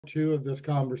2 of this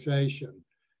conversation.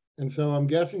 And so I'm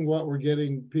guessing what we're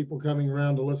getting people coming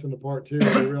around to listen to part 2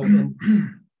 are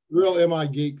real MI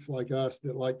geeks like us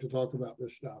that like to talk about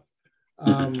this stuff.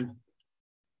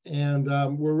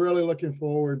 We're really looking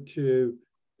forward to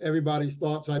everybody's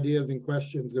thoughts, ideas, and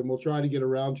questions, and we'll try to get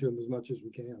around to them as much as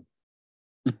we can.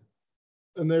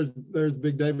 And there's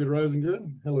Big David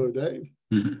Rosengren. Hello, Dave.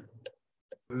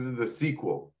 This is the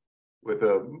sequel with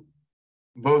a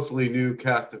mostly new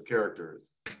cast of characters.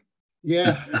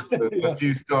 Yeah. A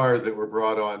few stars that were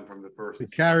brought on from the first.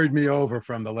 It carried me over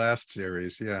from the last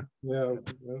series, yeah. Yeah.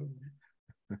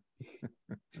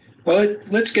 Well,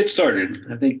 let's get started.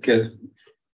 I think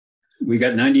we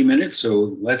got 90 minutes,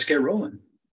 so let's get rolling.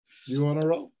 You want to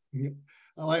roll?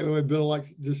 I like the way Bill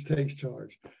just takes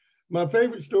charge. My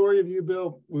favorite story of you,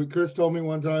 Bill, what Chris told me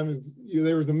one time is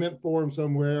there was a Mint Forum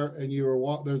somewhere, and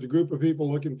there's a group of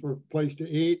people looking for a place to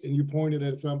eat, and you pointed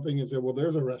at something and said, well,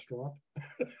 there's a restaurant.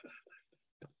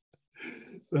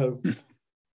 So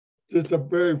just a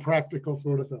very practical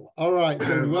sort of fellow. All right,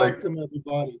 so welcome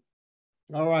everybody.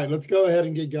 All right, let's go ahead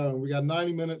and get going. We got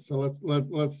 90 minutes, so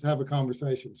let's have a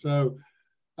conversation. So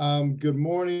good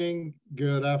morning,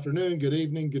 good afternoon, good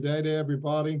evening, good day to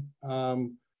everybody.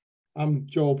 I'm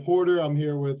Joel Porter. I'm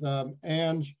here with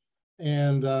Ange,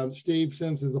 and Steve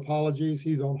sends his apologies.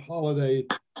 He's on holiday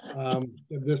at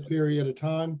this period of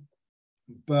time,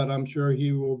 but I'm sure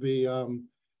he will be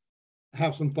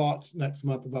have some thoughts next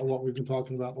month about what we've been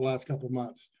talking about the last couple of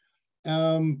months.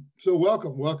 So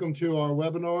welcome to our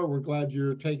webinar. We're glad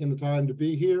you're taking the time to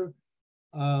be here.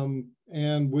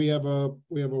 And we have a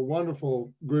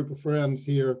wonderful group of friends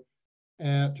here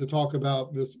to talk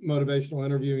about this motivational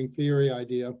interviewing theory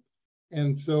idea.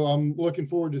 And so I'm looking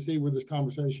forward to see where this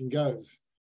conversation goes.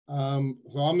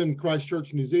 So I'm in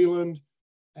Christchurch, New Zealand,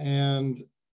 and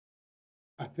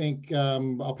I think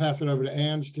I'll pass it over to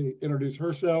Ange to introduce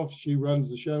herself. She runs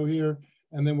the show here,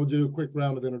 and then we'll do a quick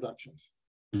round of introductions.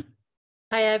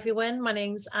 Hi everyone, my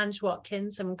name's Ange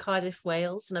Watkins. I'm in Cardiff,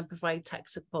 Wales, and I provide tech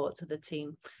support to the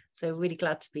team. So really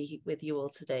glad to be with you all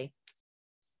today.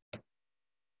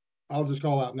 I'll just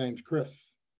call out names.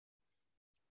 Chris.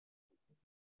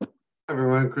 Hi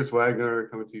everyone, Chris Wagner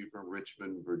coming to you from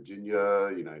Richmond, Virginia,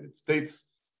 United States.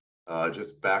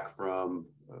 Just back from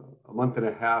a month and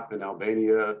a half in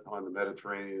Albania on the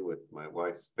Mediterranean with my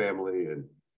wife's family, and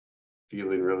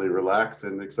feeling really relaxed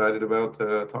and excited about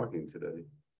talking today.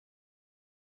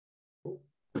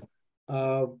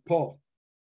 Paul.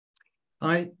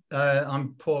 Hi,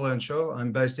 I'm Paul Earnshaw.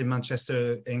 I'm based in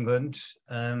Manchester, England.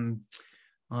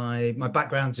 My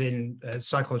background's in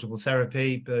psychological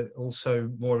therapy, but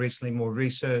also more recently, more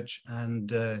research,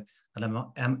 and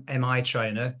I'm an MI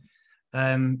trainer.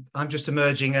 I'm just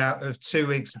emerging out of 2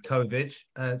 weeks of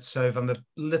COVID, so if I'm a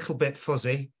little bit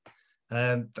fuzzy,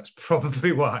 that's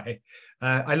probably why.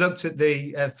 I looked at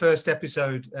the first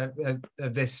episode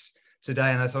of this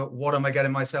today, and I thought, what am I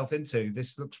getting myself into?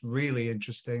 This looks really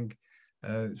interesting.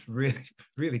 It's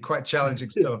really quite challenging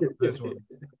stuff. This one.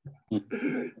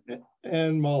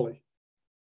 And Molly.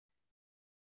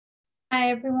 Hi,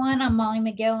 everyone. I'm Molly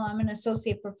Magill. I'm an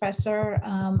associate professor.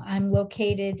 I'm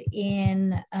located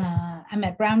I'm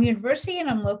at Brown University, and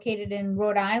I'm located in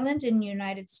Rhode Island in the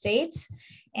United States.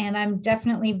 And I'm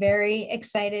definitely very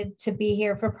excited to be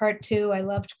here for part 2. I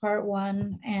loved part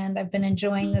 1, and I've been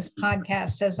enjoying this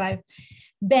podcast as I've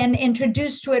been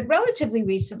introduced to it relatively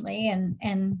recently,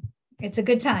 and it's a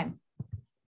good time.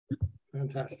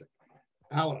 Fantastic.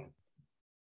 Allan.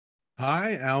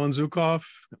 Hi, Allan Zuckoff,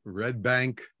 Red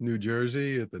Bank, New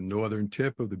Jersey, at the northern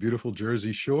tip of the beautiful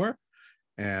Jersey Shore.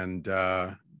 And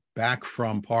back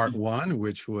from part 1,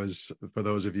 which was, for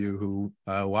those of you who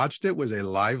watched it, was a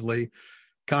lively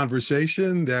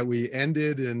conversation that we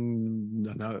ended, in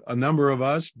a number of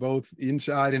us, both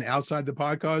inside and outside the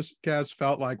podcast,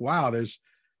 felt like, wow, there's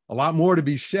a lot more to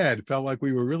be said. Felt like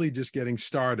we were really just getting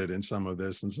started in some of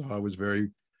this. And so I was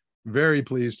very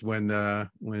pleased when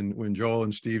Joel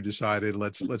and Steve decided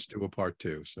let's do a part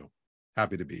 2. So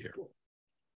happy to be here.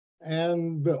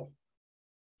 And Bill.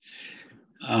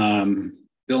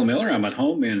 Bill Miller. I'm at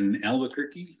home in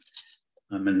Albuquerque.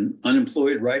 I'm an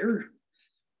unemployed writer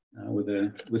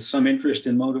with some interest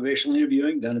in motivational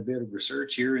interviewing. Done a bit of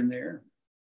research here and there,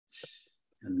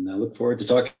 and I look forward to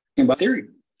talking about theory.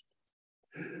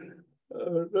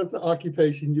 That's an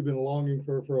occupation you've been longing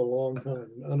for a long time.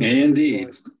 Indeed.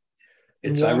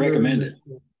 I recommend it.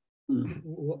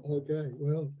 Okay,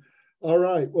 well, all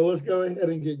right. Well, let's go ahead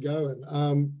and get going.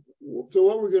 So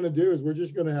what we're going to do is we're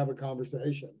just going to have a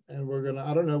conversation, and we're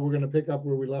going to pick up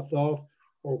where we left off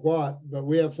or what, but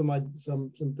we have some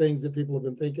things that people have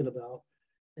been thinking about,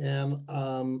 and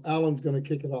Allan's going to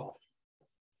kick it off.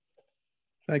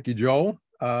 Thank you, Joel.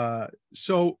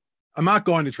 So I'm not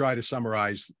going to try to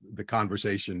summarize the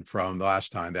conversation from the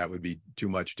last time. That would be too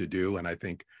much to do. And I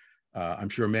think I'm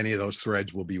sure many of those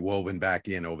threads will be woven back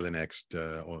in over the next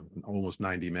almost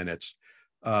 90 minutes.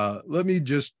 Let me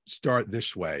just start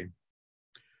this way.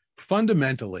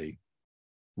 Fundamentally,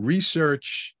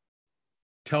 research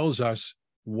tells us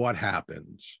what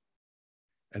happens,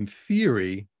 and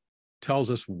theory tells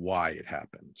us why it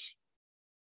happens.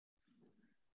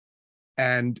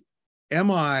 And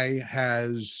MI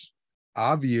has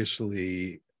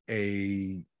obviously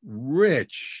a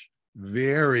rich,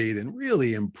 varied, and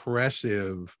really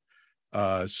impressive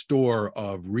store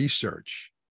of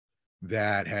research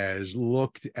that has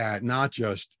looked at not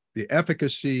just the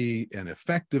efficacy and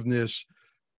effectiveness,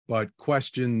 but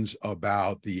questions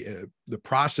about the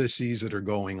processes that are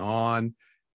going on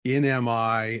in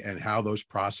MI and how those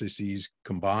processes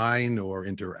combine or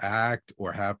interact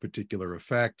or have particular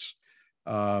effects.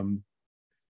 And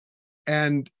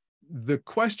the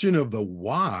question of the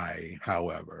why,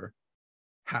 however,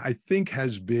 I think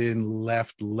has been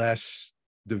left less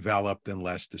developed and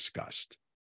less discussed.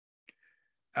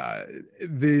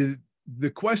 The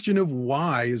question of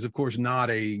why is, of course, not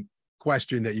a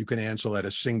question that you can answer at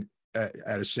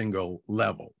a single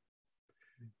level.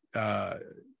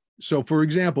 So, for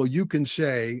example, you can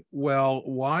say, well,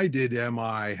 why did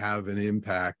MI have an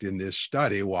impact in this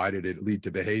study? Why did it lead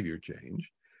to behavior change?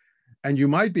 And you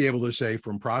might be able to say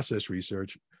from process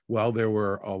research, well, there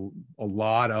were a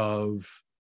lot of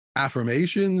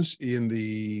affirmations in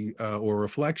the, or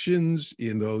reflections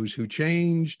in those who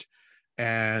changed,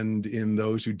 and in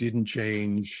those who didn't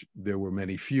change, there were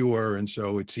many fewer. And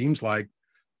so it seems like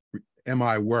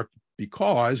MI worked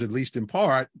because, at least in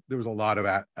part, there was a lot of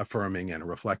affirming and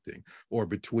reflecting, or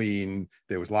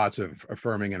there was lots of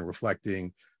affirming and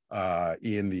reflecting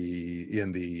in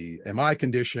the MI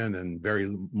condition, and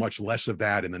very much less of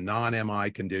that in the non-MI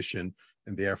condition,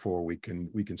 and therefore we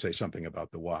can say something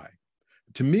about the why.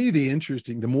 To me,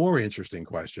 the more interesting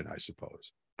question, I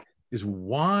suppose, is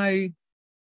why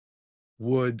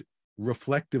would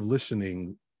reflective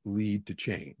listening lead to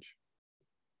change?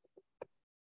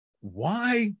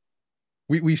 Why?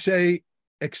 We say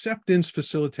acceptance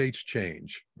facilitates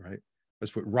change, right?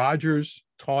 That's what Rogers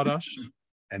taught us,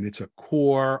 and it's a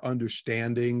core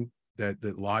understanding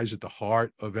that lies at the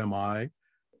heart of MI,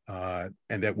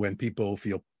 and that when people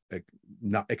feel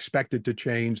not expected to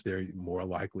change, they're more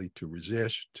likely to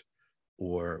resist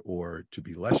or to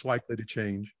be less likely to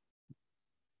change.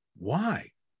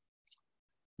 Why?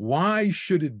 Why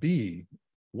should it be?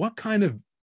 What kind of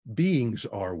beings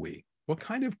are we? What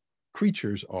kind of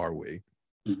creatures are we,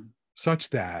 such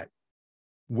that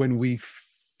when we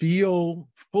feel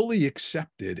fully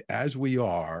accepted as we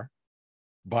are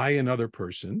by another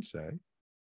person, say,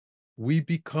 we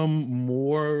become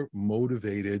more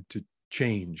motivated to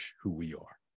change who we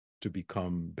are, to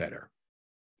become better,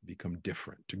 to become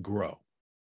different, to grow?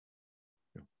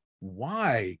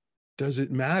 Why does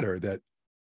it matter that,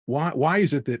 why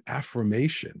is it that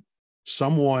affirmation,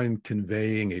 someone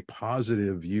conveying a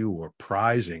positive view or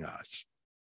prizing us,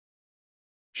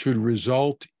 should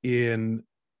result in,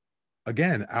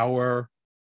 again, our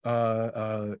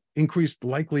increased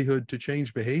likelihood to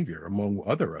change behavior, among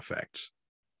other effects?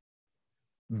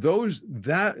 To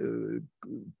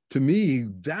me,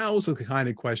 those are the kind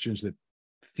of questions that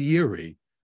theory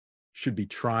should be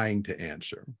trying to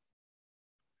answer.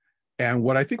 And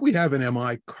what I think we have in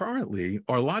MI currently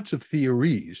are lots of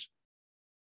theories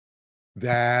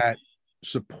that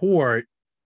support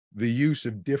the use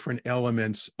of different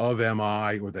elements of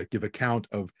MI, or that give account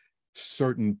of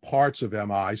certain parts of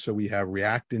MI. So we have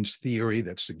reactance theory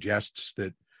that suggests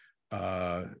that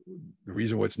the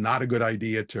reason why it's not a good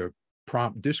idea to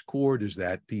prompt discord is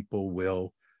that people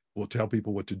will tell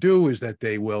people what to do, is that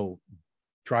they will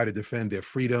try to defend their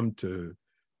freedom to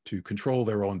control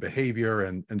their own behavior,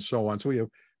 and so on. So we have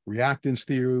reactance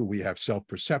theory, we have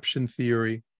self-perception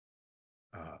theory,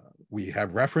 we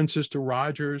have references to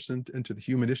Rogers and to the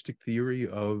humanistic theory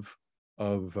of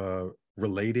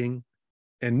relating,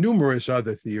 and numerous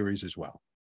other theories as well.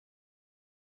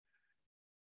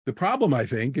 The problem, I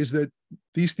think, is that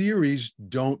these theories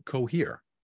don't cohere.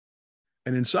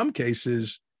 And in some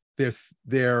cases,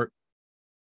 they're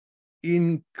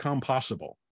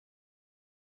incompossible.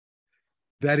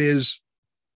 That is,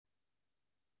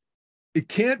 it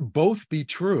can't both be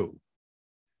true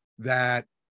that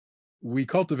we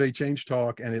cultivate change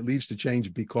talk and it leads to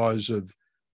change because of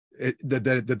it,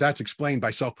 that's explained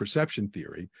by self-perception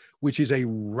theory, which is a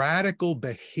radical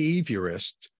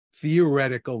behaviorist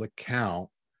theoretical account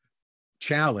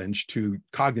challenge to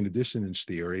cognitive dissonance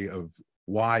theory of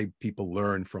why people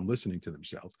learn from listening to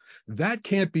themselves. That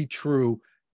can't be true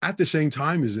at the same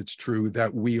time as it's true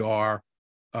that we are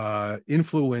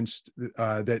influenced,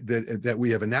 that we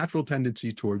have a natural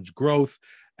tendency towards growth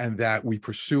and that we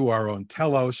pursue our own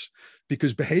telos,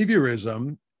 because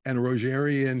behaviorism and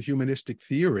Rogerian humanistic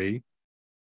theory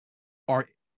are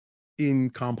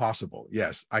incompossible.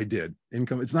 Yes, I did.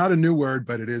 It's not a new word,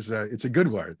 but it's a good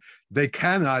word. They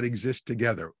cannot exist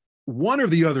together. One or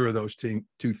the other of those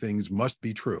two things must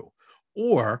be true,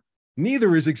 or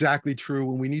neither is exactly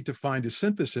true, and we need to find a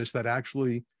synthesis that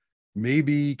actually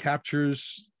maybe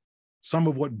captures some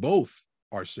of what both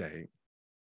are saying.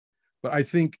 But I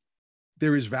think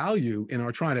there is value in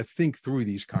our trying to think through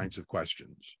these kinds of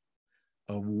questions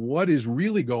of what is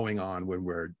really going on when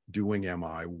we're doing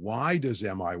MI. Why does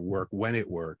MI work when it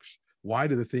works? Why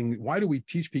do we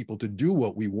teach people to do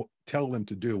what we tell them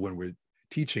to do when we're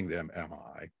teaching them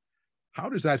MI? How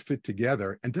does that fit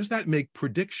together? And does that make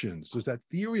predictions? Does that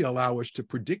theory allow us to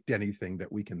predict anything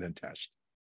that we can then test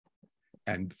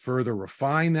and further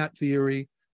refine that theory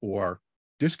or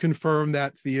disconfirm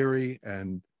that theory?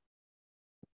 And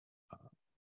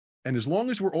as long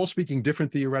as we're all speaking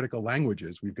different theoretical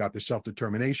languages, we've got the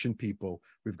self-determination people,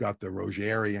 we've got the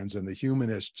Rogerians and the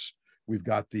humanists, we've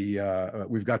got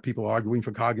people arguing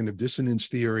for cognitive dissonance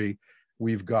theory,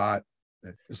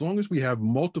 as long as we have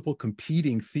multiple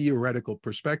competing theoretical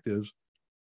perspectives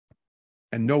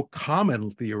and no common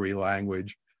theory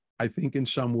language, I think in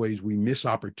some ways we miss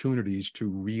opportunities to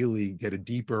really get a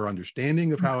deeper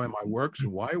understanding of how MI works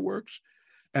and why it works.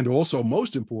 And also,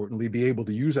 most importantly, be able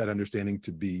to use that understanding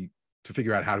to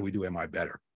figure out how do we do MI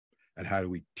better and how do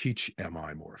we teach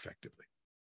MI more effectively.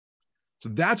 So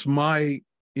that's my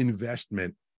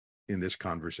investment in this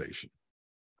conversation.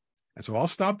 And so I'll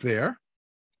stop there,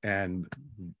 and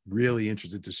really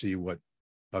interested to see what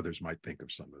others might think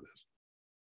of some of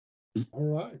this.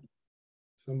 All right.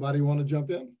 Somebody want to jump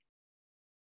in?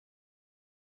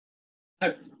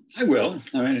 I will.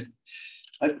 I mean,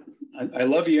 I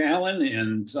love you, Allan,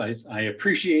 and I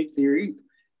appreciate theory.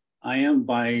 I am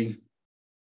by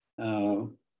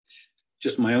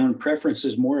just my own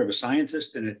preferences more of a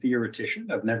scientist than a theoretician.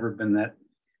 I've never been that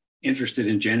interested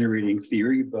in generating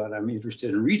theory, but I'm interested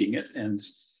in reading it. And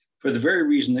for the very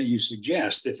reason that you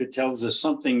suggest, if it tells us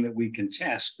something that we can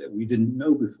test that we didn't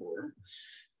know before,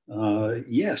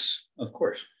 yes, of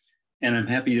course. And I'm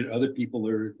happy that other people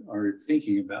are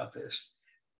thinking about this.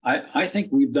 I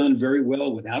think we've done very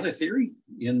well without a theory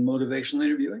in motivational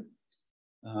interviewing.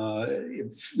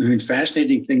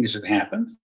 Fascinating things have happened.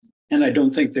 And I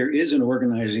don't think there is an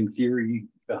organizing theory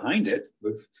behind it.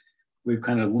 We've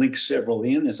kind of linked several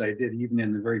in, as I did even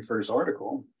in the very first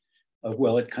article, of,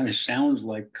 well, it kind of sounds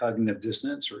like cognitive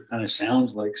dissonance, or it kind of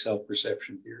sounds like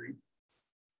self-perception theory.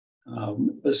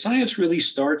 But science really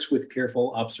starts with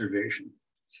careful observation.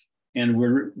 And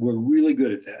we're really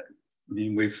good at that. I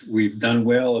mean, we've done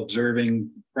well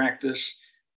observing practice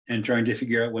and trying to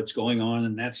figure out what's going on.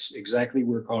 And that's exactly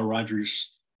where Carl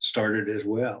Rogers started as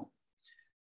well.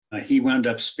 He wound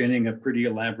up spinning a pretty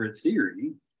elaborate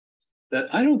theory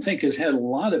that I don't think has had a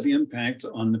lot of impact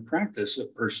on the practice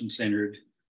of person-centered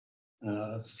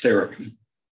therapy.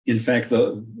 In fact,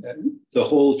 the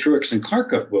whole Truex and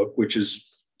Kharkov book, which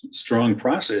is strong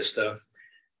process stuff,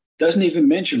 doesn't even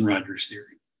mention Rogers'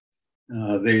 theory.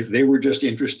 They were just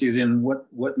interested in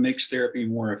what makes therapy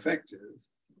more effective.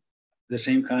 The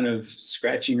same kind of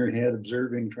scratching your head,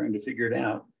 observing, trying to figure it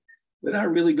out,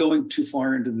 without really going too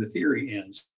far into the theory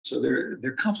ends. So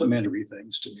they're complementary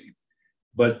things to me.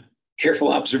 But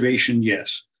careful observation,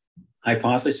 yes.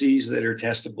 Hypotheses that are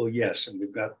testable, yes. And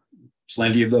we've got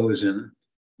plenty of those in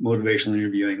motivational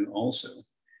interviewing also.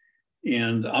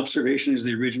 And observation is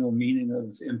the original meaning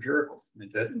of empirical.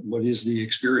 What is the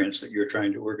experience that you're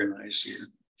trying to organize here?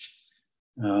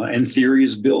 And theory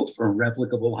is built from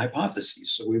replicable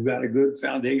hypotheses. So we've got a good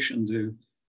foundation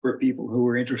for people who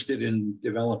are interested in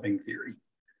developing theory.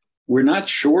 We're not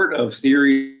short of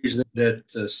theories that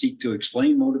seek to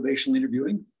explain motivational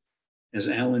interviewing. As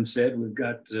Allan said, we've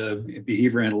got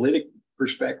behavior analytic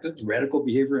perspectives, radical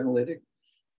behavior analytic,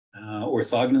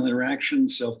 orthogonal interaction,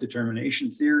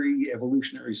 self-determination theory,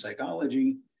 evolutionary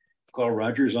psychology, Carl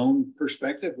Rogers' own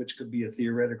perspective, which could be a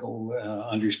theoretical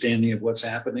understanding of what's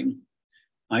happening.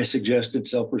 I suggested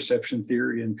self-perception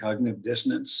theory and cognitive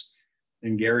dissonance.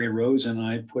 And Gary Rose and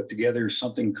I put together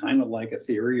something kind of like a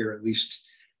theory, or at least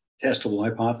testable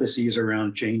hypotheses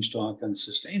around change talk and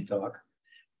sustained talk,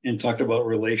 and talked about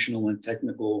relational and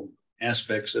technical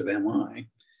aspects of MI.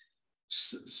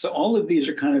 So all of these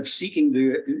are kind of seeking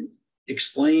to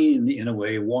explain in a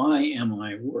way why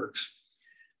MI works.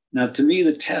 Now, to me,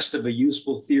 the test of a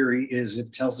useful theory is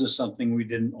it tells us something we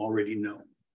didn't already know.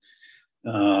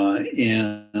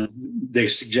 And they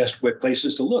suggest what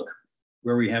places to look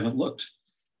where we haven't looked.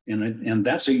 And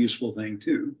that's a useful thing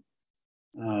too.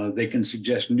 They can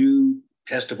suggest new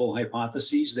testable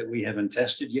hypotheses that we haven't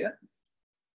tested yet.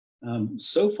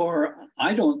 So far,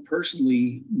 I don't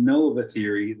personally know of a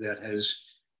theory that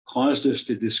has caused us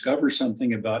to discover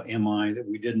something about MI that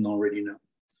we didn't already know.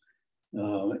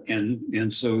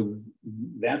 And so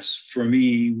that's, for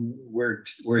me, where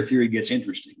a theory gets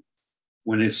interesting.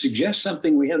 When it suggests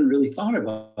something we hadn't really thought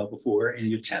about before, and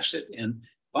you test it, and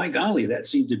by golly, that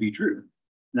seemed to be true.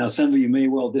 Now, some of you may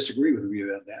well disagree with me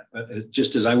about that, but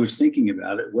just as I was thinking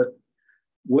about it,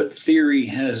 what theory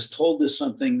has told us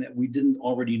something that we didn't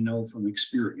already know from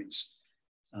experience?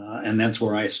 And that's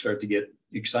where I start to get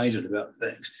excited about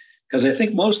things. Because I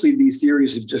think mostly these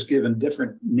theories have just given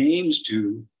different names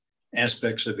to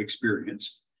aspects of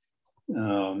experience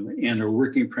and are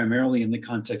working primarily in the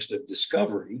context of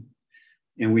discovery.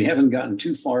 And we haven't gotten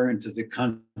too far into the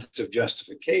context of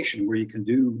justification, where you can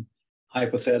do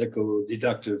hypothetical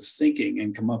deductive thinking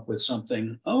and come up with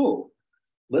something, oh,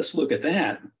 let's look at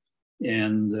that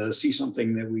and see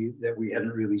something that we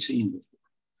hadn't really seen before.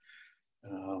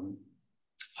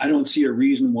 I don't see a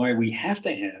reason why we have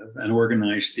to have an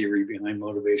organized theory behind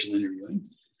motivational interviewing.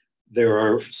 There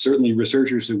are certainly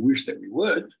researchers who wish that we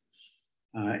would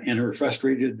and are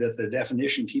frustrated that the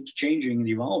definition keeps changing and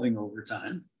evolving over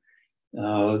time.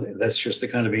 That's just the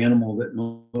kind of animal that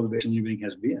motivational interviewing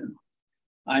has been.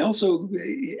 I also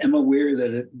am aware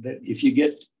that if you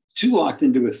get too locked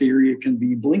into a theory, it can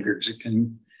be blinkers. It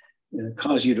can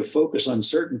cause you to focus on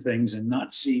certain things and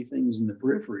not see things in the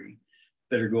periphery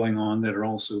that are going on that are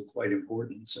also quite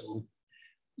important. So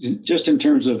just in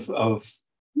terms of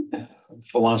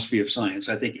philosophy of science,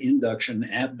 I think induction,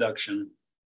 abduction,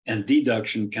 and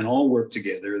deduction can all work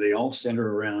together. They all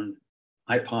center around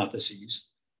hypotheses.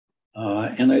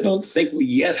 And I don't think we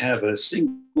yet have a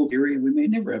single theory, and we may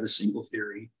never have a single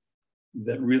theory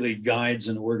that really guides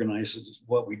and organizes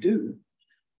what we do.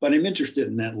 But I'm interested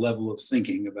in that level of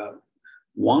thinking about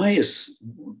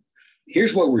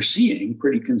here's what we're seeing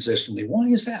pretty consistently. Why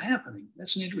is that happening?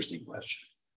 That's an interesting question.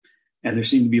 And there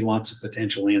seem to be lots of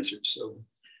potential answers. So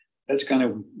that's kind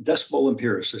of Dust Bowl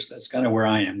empiricist. That's kind of where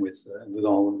I am with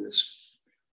all of this.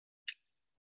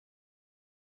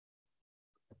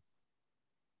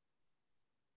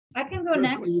 I can go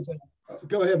next.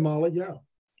 Go ahead, Molly. Yeah.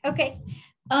 Okay.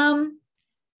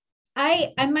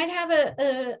 I might have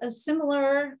a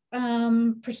similar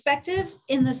perspective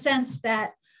in the sense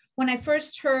that when I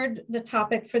first heard the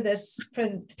topic for this,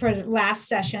 for the last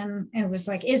session, it was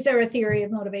like, is there a theory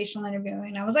of motivational interviewing?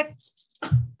 And I was like,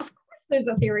 of course there's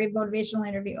a theory of motivational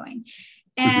interviewing.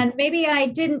 And maybe I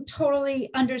didn't totally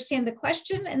understand the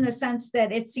question in the sense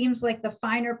that it seems like the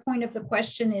finer point of the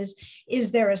question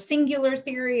is there a singular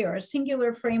theory or a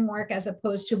singular framework as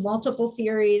opposed to multiple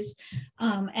theories,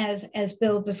 as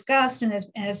Bill discussed and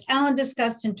as Allan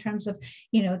discussed, in terms of,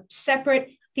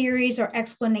 separate theories or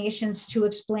explanations to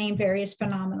explain various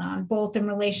phenomenon, both in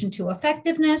relation to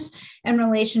effectiveness and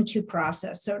relation to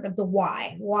process, sort of the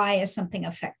why. Why is something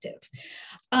effective?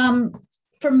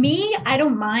 For me, I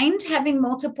don't mind having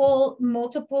multiple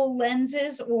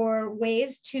lenses or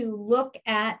ways to look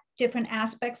at different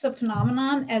aspects of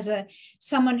phenomenon as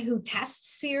someone who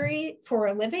tests theory for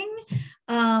a living.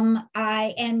 And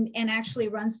actually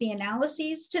runs the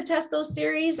analyses to test those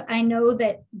theories. I know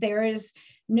that there is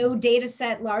no data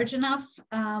set large enough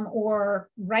or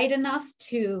right enough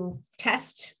to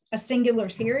test a singular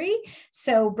theory.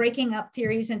 So breaking up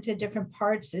theories into different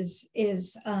parts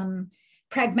is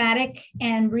pragmatic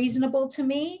and reasonable to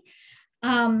me.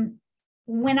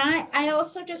 When I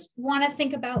also just want to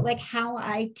think about like how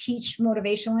I teach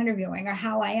motivational interviewing or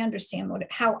how I understand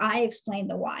how I explain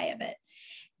the why of it.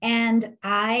 And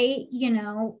I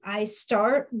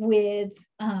start with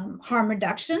harm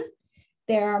reduction.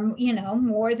 There are,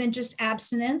 more than just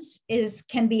abstinence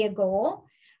can be a goal.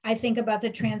 I think about the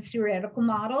trans-theoretical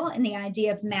model and the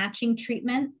idea of matching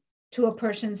treatment to a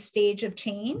person's stage of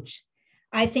change.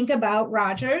 I think about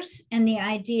Rogers and the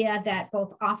idea that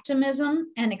both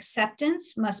optimism and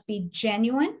acceptance must be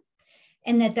genuine,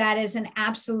 and that is an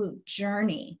absolute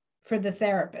journey for the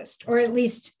therapist, or at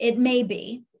least it may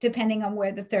be, depending on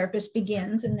where the therapist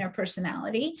begins in their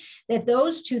personality, that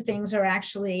those two things are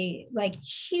actually like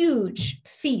huge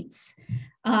feats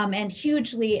and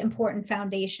hugely important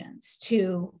foundations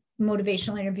to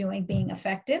motivational interviewing being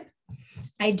effective.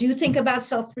 I do think about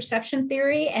self-perception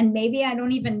theory, and maybe I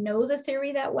don't even know the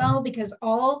theory that well because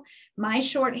all my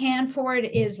shorthand for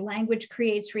it is language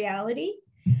creates reality.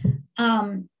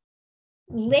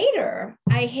 later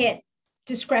I hit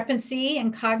discrepancy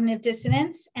and cognitive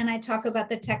dissonance, and I talk about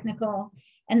the technical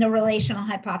and the relational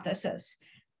hypothesis.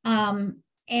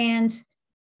 And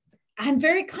I'm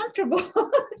very comfortable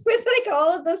with like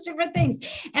all of those different things.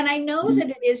 And I know that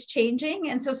it is changing.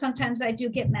 And so sometimes I do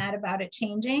get mad about it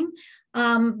changing.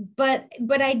 But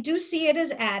I do see it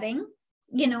as adding.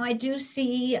 You know, I do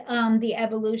see the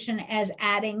evolution as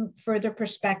adding further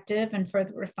perspective and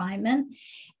further refinement.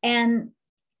 And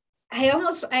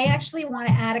I actually want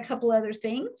to add a couple other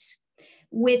things,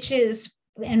 which is,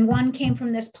 and one came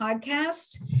from this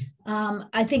podcast.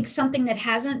 I think something that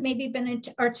hasn't maybe been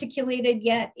articulated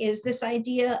yet is this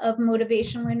idea of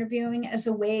motivational interviewing as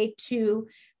a way to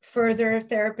further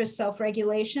therapist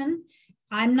self-regulation.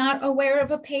 I'm not aware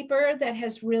of a paper that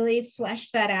has really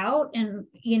fleshed that out and,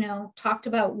 you know, talked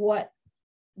about what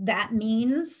that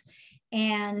means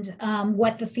and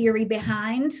what the theory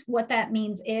behind what that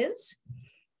means is.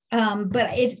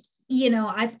 But it, you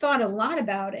know, I've thought a lot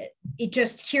about it.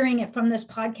 Just hearing it from this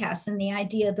podcast and the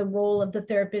idea of the role of the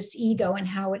therapist's ego and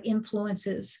how it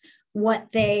influences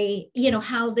what they, you know,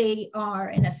 how they are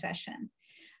in a session.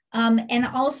 And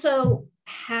also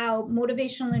how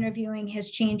motivational interviewing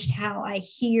has changed how I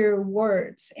hear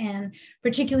words, and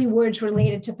particularly words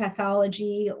related to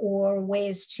pathology or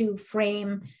ways to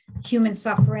frame human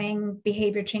suffering,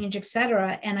 behavior change, et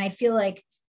cetera. And I feel like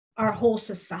our whole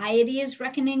society is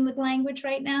reckoning with language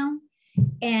right now.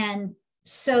 And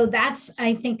so that's,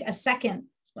 I think, a second,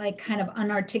 like, kind of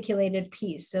unarticulated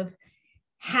piece of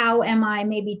how MI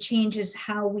maybe changes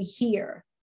how we hear.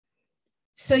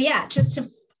 So yeah, just to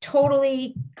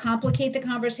totally complicate the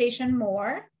conversation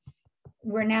more,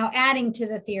 we're now adding to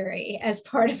the theory as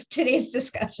part of today's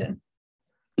discussion.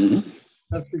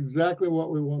 That's exactly what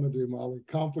we want to do, Molly.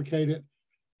 Complicate it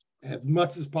as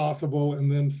much as possible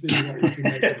and then see what we can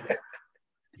make of it.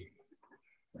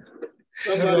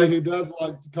 Somebody who does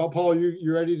like to call, Paul,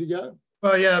 you ready to go?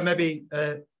 Well, yeah, maybe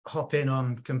hop in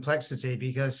on complexity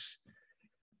because,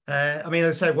 I mean,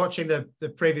 as I say, watching the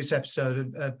previous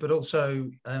episode, but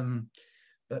also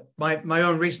my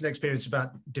own recent experience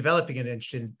about developing an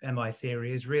interest in MI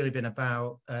theory has really been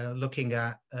about looking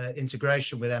at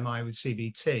integration with MI with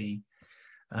CBT,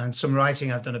 and some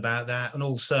writing I've done about that, and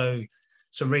also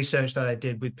some research that I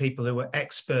did with people who were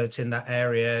experts in that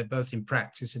area, both in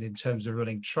practice and in terms of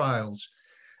running trials,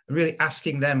 and really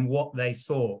asking them what they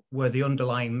thought were the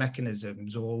underlying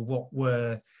mechanisms or what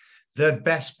were their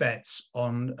best bets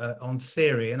on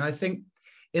theory. And I think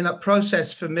in that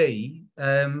process for me,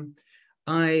 I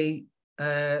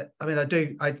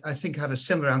think I have a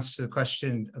similar answer to the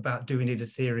question about do we need a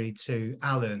theory to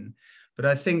Allan, but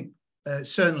I think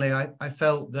certainly I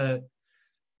felt that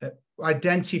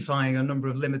identifying a number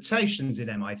of limitations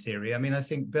in MI theory. I mean, I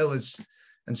think Bill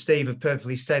and Steve have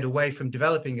purposely stayed away from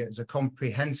developing it as a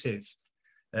comprehensive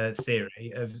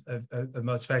theory of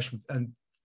motivation, and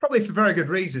probably for very good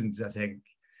reasons, I think.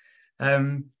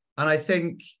 And I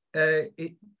think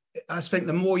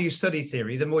the more you study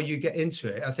theory, the more you get into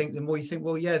it. I think the more you think,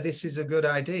 well, yeah, this is a good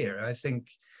idea. I think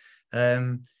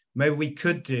maybe we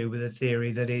could do with a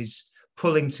theory that is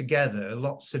pulling together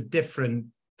lots of different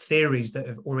theories that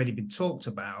have already been talked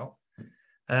about,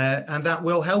 and that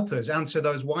will help us answer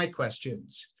those why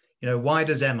questions. You know, why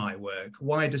does MI work?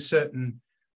 Why do certain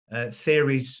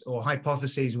theories or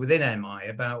hypotheses within MI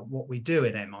about what we do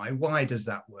in MI, why does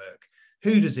that work?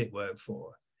 Who does it work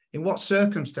for? In what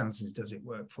circumstances does it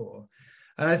work for?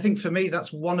 And I think for me,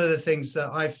 that's one of the things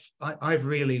that I've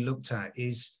really looked at,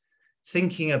 is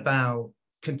thinking about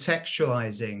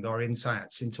contextualizing our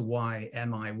insights into why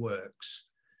MI works.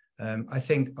 I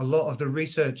think a lot of the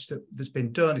research that's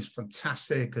been done is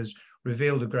fantastic, has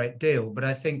revealed a great deal, but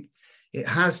I think it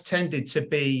has tended to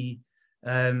be,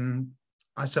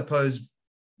 I suppose,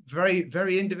 very,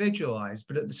 very individualized,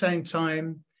 but at the same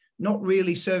time, not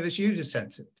really service user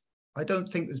centered. I don't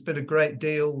think there's been a great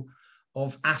deal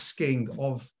of asking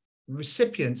of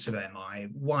recipients of MI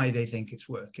why they think it's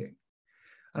working.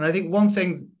 And I think one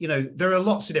thing, you know, there are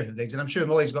lots of different things, and I'm sure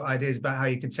Molly's got ideas about how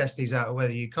you can test these out or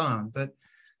whether you can't, but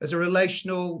as a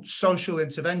relational social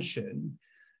intervention,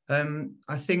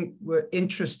 I think we're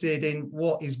interested in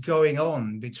what is going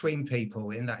on between people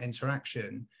in that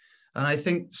interaction. And I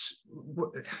think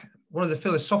one of the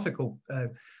philosophical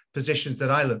positions that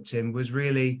I looked in was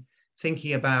really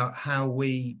thinking about how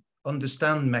we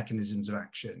understand mechanisms of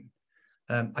action.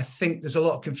 I think there's a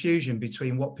lot of confusion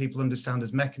between what people understand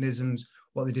as mechanisms,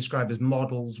 what they describe as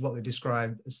models, what they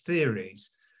describe as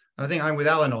theories. And I think I'm with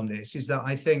Allan on this, is that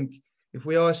I think if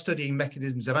we are studying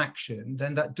mechanisms of action,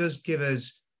 then that does give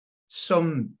us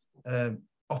some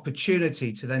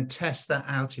opportunity to then test that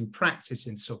out in practice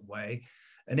in some way,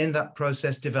 and in that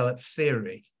process develop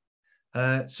theory.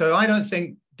 So I don't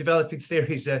think developing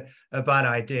theory is a bad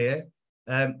idea.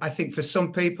 I think for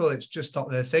some people, it's just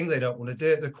not their thing. They don't want to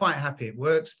do it. They're quite happy it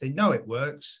works. They know it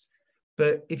works.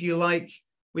 But if you like,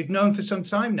 we've known for some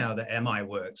time now that MI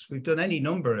works. We've done any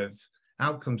number of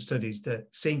outcome studies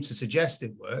that seem to suggest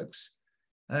it works.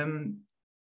 And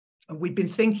we've been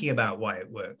thinking about why it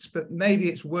works, but maybe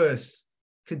it's worth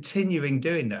continuing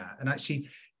doing that and actually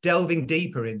delving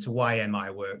deeper into why MI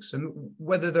works and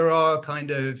whether there are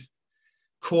kind of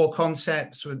core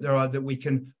concepts that we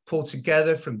can pull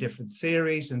together from different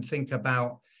theories and think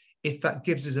about if that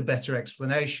gives us a better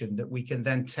explanation that we can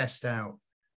then test out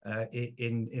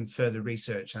in further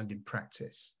research and in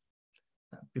practice.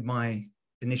 That'd be my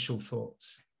initial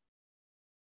thoughts.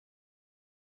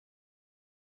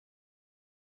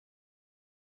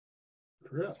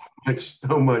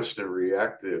 So much to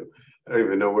react to. I don't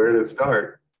even know where to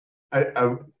start.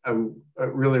 I'm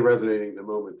really resonating the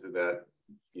moment to that,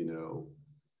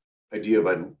 idea of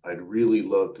I'd really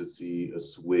love to see a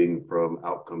swing from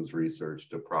outcomes research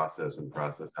to process and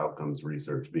process outcomes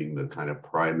research being the kind of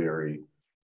primary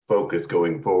focus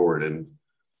going forward. And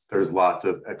there's lots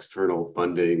of external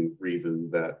funding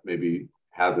reasons that maybe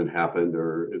hasn't happened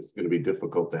or is going to be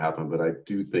difficult to happen. But I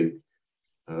do think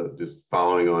just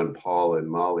following on Paul and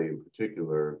Molly in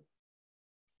particular,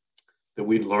 that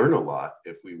we'd learn a lot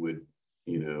if we would,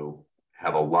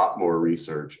 have a lot more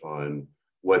research on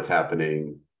what's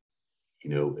happening,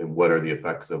 and what are the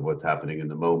effects of what's happening in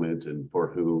the moment and for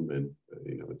whom and,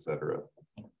 et cetera.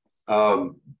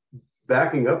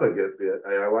 Backing up a bit,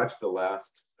 I watched the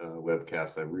last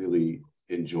webcast. I really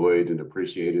enjoyed and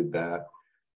appreciated that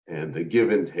and the give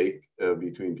and take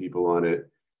between people on it.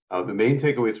 The main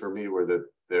takeaways for me were that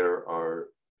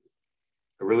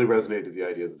I really resonated with the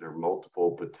idea that there are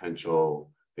multiple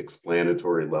potential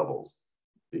explanatory levels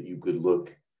that you could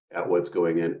look at what's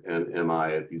going in and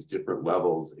MI at these different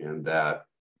levels, and that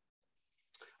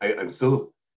I'm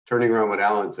still turning around what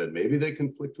Allan said. Maybe they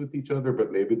conflict with each other,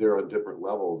 but maybe they're on different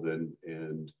levels,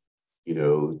 and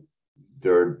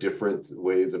there are different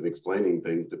ways of explaining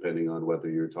things depending on whether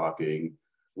you're talking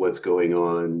what's going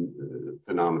on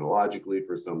phenomenologically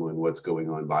for someone, what's going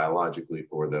on biologically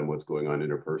for them, what's going on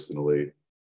interpersonally.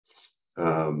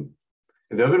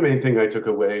 And the other main thing I took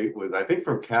away was, I think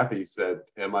from Kathy said,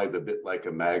 MI is a bit like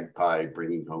a magpie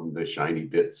bringing home the shiny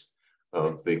bits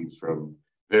of things from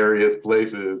various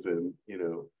places. And,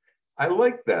 I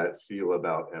like that feel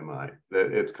about MI,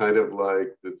 that it's kind of like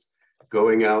this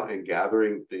going out and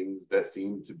gathering things that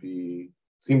seem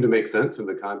to make sense in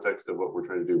the context of what we're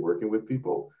trying to do, working with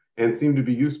people, and seem to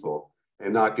be useful,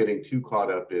 and not getting too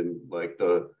caught up in like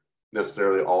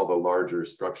necessarily all the larger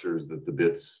structures that the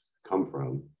bits come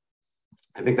from.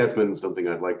 I think that's been something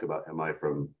I've liked about MI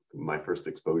from my first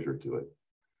exposure to it.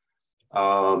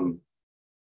 I'll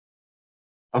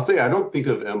say I don't think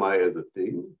of MI as a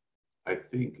thing. I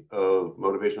think of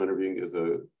motivational interviewing as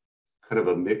a kind of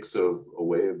a mix of a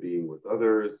way of being with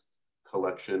others,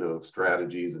 collection of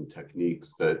strategies and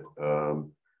techniques that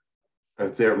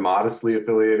I'd say are modestly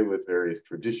affiliated with various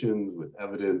traditions, with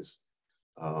evidence,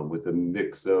 with a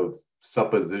mix of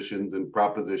suppositions and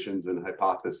propositions and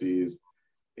hypotheses.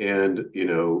 And,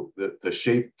 the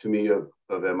shape to me of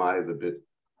MI is a bit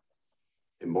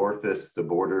amorphous. The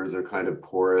borders are kind of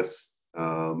porous.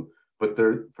 But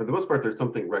for the most part, there's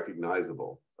something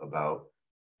recognizable about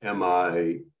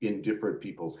MI in different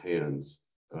people's hands.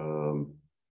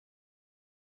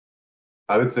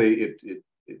 I would say it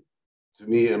to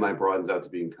me, MI broadens out to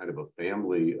being kind of a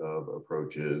family of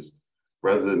approaches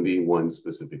rather than being one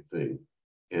specific thing.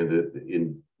 And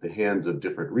in the hands of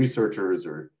different researchers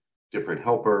or different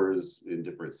helpers in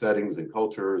different settings and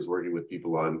cultures, working with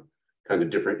people on kind of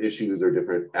different issues or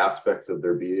different aspects of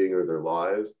their being or their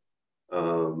lives.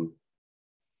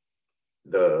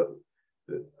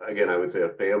 Again, I would say a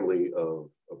family of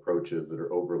approaches that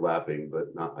are overlapping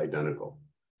but not identical.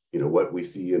 What we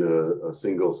see in a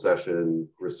single session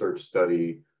research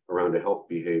study around a health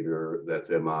behavior that's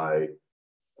MI,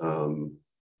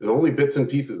 there's only bits and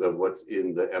pieces of what's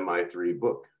in the MI3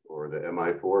 book or the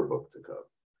MI4 book to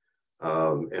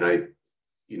come. And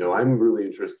I'm really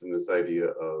interested in this idea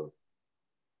of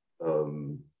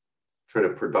trying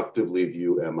to productively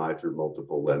view MI through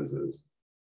multiple lenses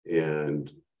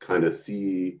and kind of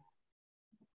see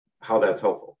how that's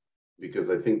helpful, because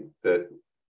I think that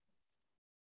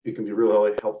it can be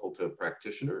really helpful to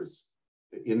practitioners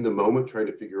in the moment trying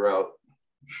to figure out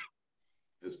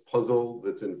this puzzle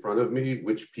that's in front of me,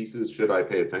 which pieces should I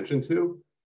pay attention to?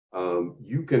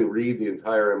 You can read the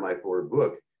entire MI4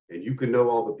 book and you can know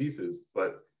all the pieces,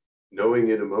 but knowing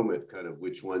in a moment kind of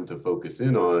which one to focus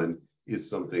in on is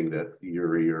something that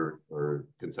theory or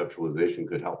conceptualization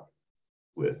could help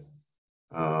with.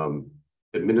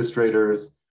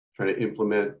 Administrators trying to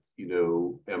implement,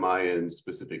 MI in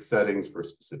specific settings for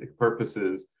specific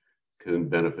purposes can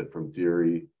benefit from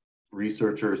theory.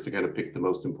 Researchers to kind of pick the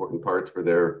most important parts for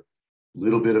their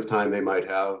little bit of time they might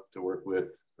have to work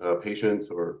with patients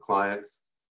or clients.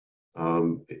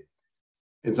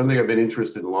 And something I've been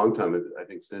interested in a long time, I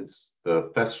think since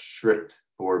the Festschrift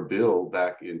for Bill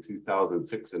back in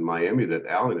 2006 in Miami that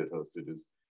Allan had hosted,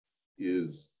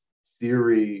 is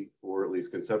theory, or at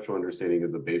least conceptual understanding,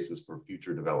 as a basis for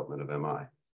future development of MI.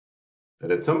 That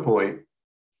at some point,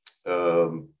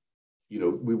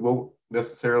 we won't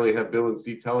necessarily have Bill and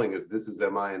Steve telling us this is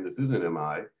MI and this isn't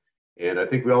MI. And I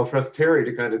think we all trust Terry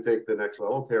to kind of take the next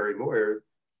level, Terry Moyers.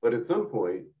 But at some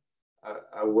point,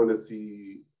 I want to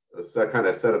see a kind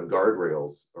of set of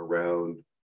guardrails around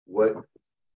what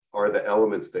are the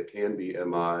elements that can be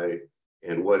MI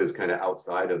and what is kind of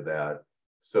outside of that,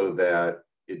 so that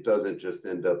it doesn't just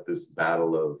end up this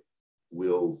battle of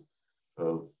wills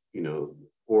of,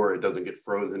 or it doesn't get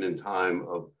frozen in time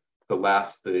of the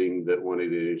last thing that one of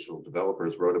the initial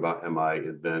developers wrote about MI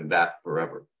is then that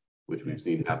forever, which we've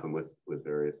seen happen with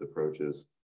various approaches.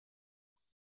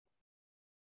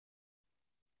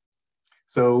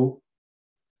 So,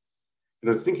 I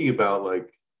was thinking about,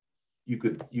 like, you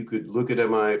could look at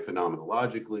MI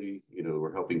phenomenologically,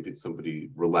 we're helping somebody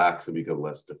relax and become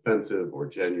less defensive or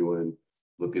genuine,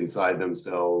 look inside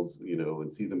themselves,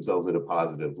 and see themselves in a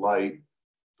positive light,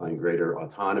 find greater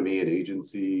autonomy and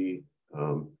agency,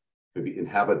 maybe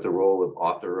inhabit the role of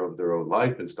author of their own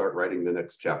life and start writing the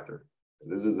next chapter.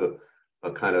 And this is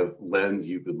a kind of lens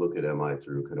you could look at MI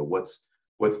through, kind of what's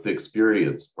the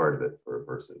experience part of it for a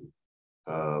person.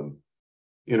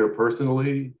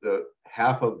 Interpersonally, the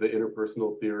half of the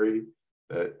interpersonal theory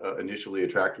that initially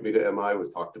attracted me to MI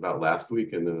was talked about last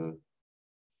week in the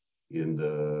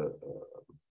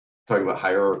talking about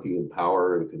hierarchy and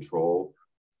power and control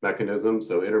mechanisms.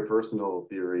 So interpersonal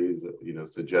theories,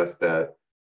 suggest that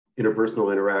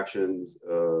interpersonal interactions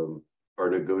are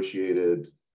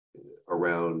negotiated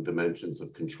around dimensions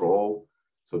of control.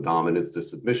 So dominance to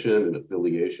submission and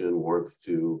affiliation, warmth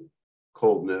to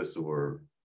coldness, or,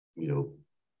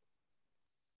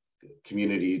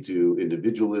 community to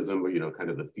individualism, or, kind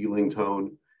of the feeling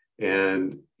tone.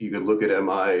 And you could look at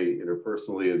MI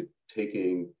interpersonally as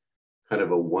taking kind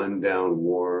of a one down,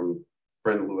 warm,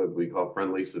 friendly, what we call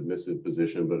friendly, submissive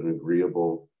position, but an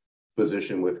agreeable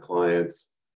position with clients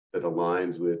that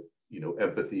aligns with,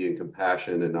 empathy and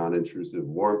compassion and non-intrusive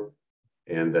warmth.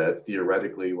 And that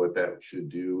theoretically what that should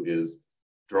do is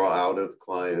draw out of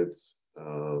clients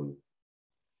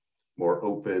more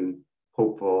open,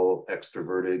 hopeful,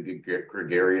 extroverted,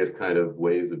 gregarious kind of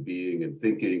ways of being and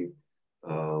thinking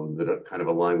that kind of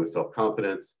align with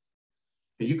self-confidence.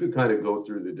 And you could kind of go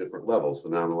through the different levels,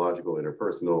 phenomenological,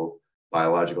 interpersonal,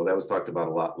 biological. That was talked about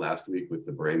a lot last week with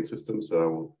the brain system, so I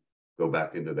won't go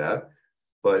back into that.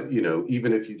 But,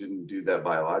 even if you didn't do that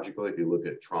biologically, if you look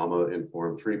at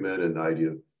trauma-informed treatment and the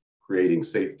idea of creating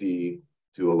safety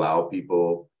to allow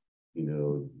people,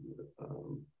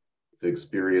 the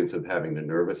experience of having the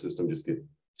nervous system just get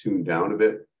tuned down a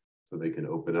bit so they can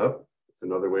open up. It's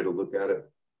another way to look at it.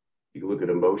 You can look at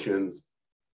emotions,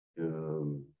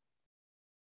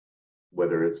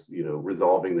 whether it's,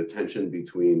 resolving the tension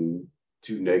between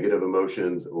two negative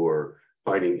emotions or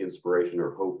finding inspiration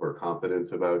or hope or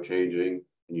confidence about changing.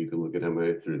 And you can look at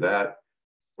MI through that.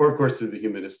 Or of course, through the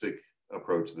humanistic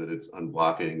approach that it's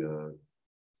unblocking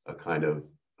a kind of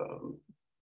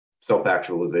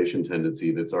self-actualization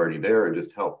tendency that's already there, and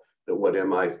just help that what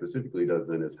MI specifically does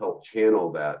then is help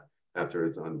channel that after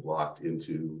it's unblocked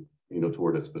into,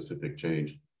 toward a specific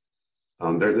change.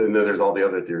 There's all the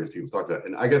other theories people talked about.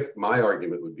 And I guess my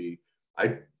argument would be,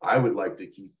 I would like to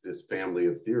keep this family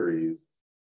of theories.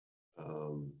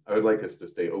 I would like us to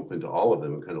stay open to all of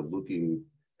them and kind of looking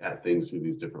at things through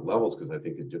these different levels, because I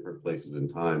think at different places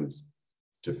and times,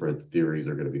 different theories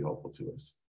are going to be helpful to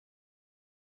us.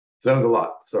 So that was a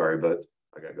lot, sorry, but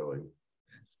I got going.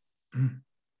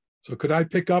 So could I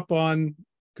pick up on,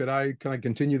 can I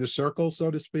continue the circle,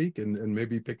 so to speak, and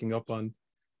maybe picking up on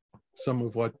some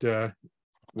of what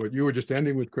you were just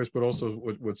ending with, Chris, but also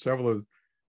what several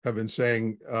have been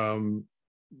saying.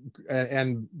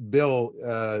 And Bill,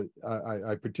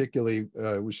 I particularly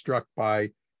was struck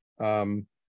by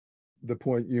the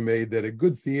point you made that a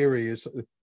good theory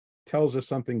tells us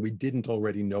something we didn't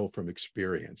already know from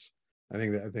experience. I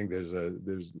think there's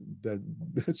that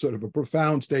sort of a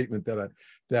profound statement that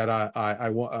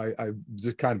I've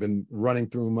just kind of been running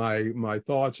through my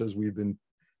thoughts as I've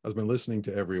been listening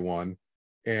to everyone.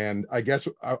 And I guess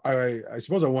I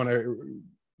suppose I want to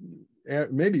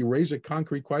maybe raise a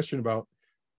concrete question about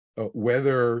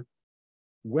whether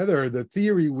the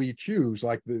theory we choose,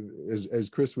 like as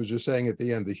Chris was just saying at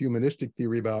the end, the humanistic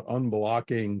theory about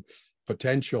unblocking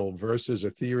potential versus a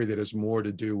theory that has more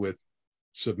to do with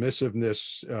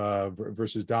submissiveness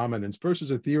versus dominance versus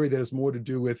a theory that has more to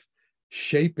do with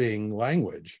shaping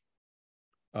language,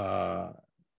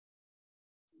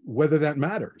 whether that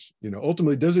matters.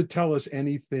 Ultimately, does it tell us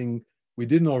anything we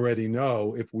didn't already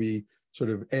know if we sort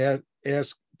of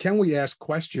can we ask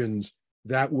questions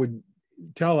that would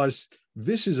tell us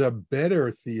this is a better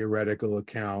theoretical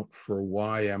account for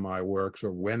why MI works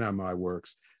or when MI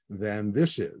works than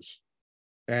this is?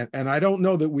 And I don't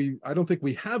know that I don't think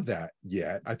we have that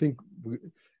yet. I think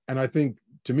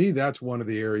to me, that's one of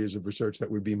the areas of research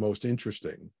that would be most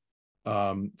interesting.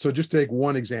 So just take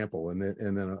one example, and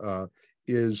then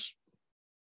is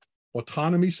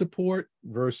autonomy support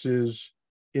versus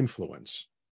influence.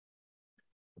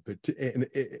 And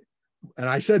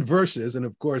I said versus, and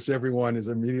of course everyone is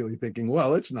immediately thinking,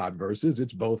 well, it's not versus,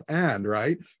 it's both and,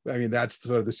 right? I mean, that's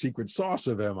sort of the secret sauce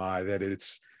of MI,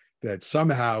 that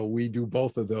somehow we do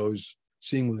both of those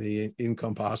seemingly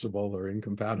incompossible or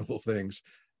incompatible things.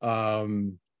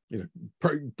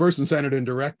 Person-centered and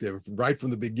directive, right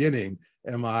from the beginning,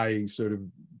 MI sort of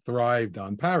thrived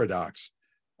on paradox.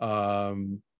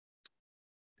 The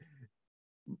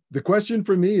question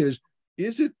for me is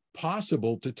it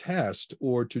possible to test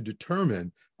or to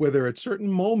determine whether at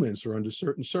certain moments or under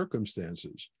certain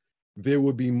circumstances, there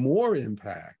would be more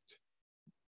impact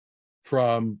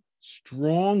from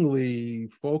strongly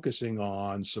focusing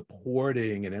on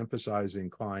supporting and emphasizing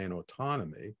client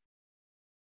autonomy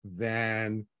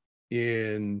than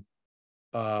in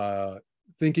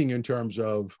thinking in terms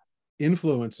of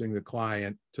influencing the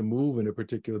client to move in a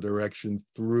particular direction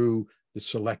through the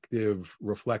selective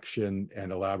reflection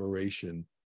and elaboration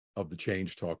of the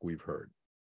change talk we've heard.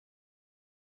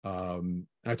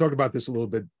 I talked about this a little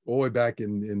bit all the way back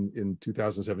in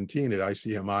 2017 at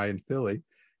ICMI in Philly.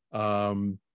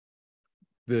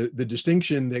 The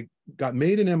distinction that got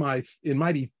made in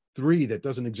Mighty 3 that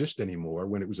doesn't exist anymore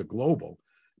when it was a global,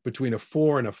 between a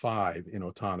 4 and a 5 in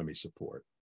autonomy support,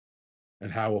 and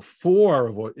how a 4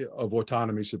 of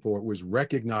autonomy support was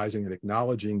recognizing and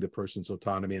acknowledging the person's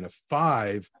autonomy, and a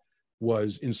 5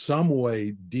 was in some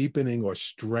way deepening or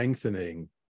strengthening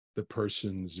the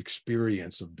person's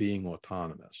experience of being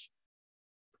autonomous.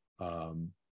 I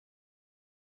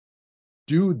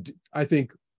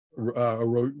think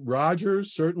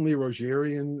Rogers, certainly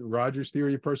Rogers'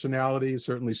 theory of personality,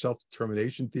 certainly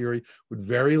self-determination theory, would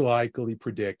very likely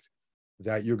predict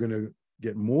that you're going to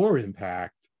get more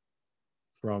impact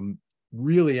from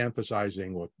really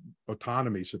emphasizing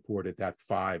autonomy support at that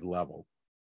 5 level.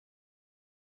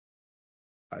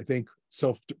 I think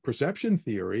self-perception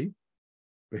theory,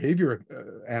 behavior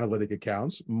analytic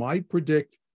accounts might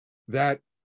predict that,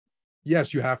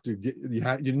 yes, you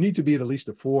need to be at least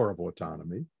a 4 of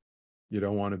autonomy. You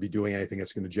don't want to be doing anything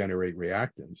that's going to generate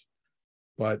reactance.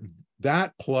 But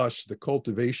that plus the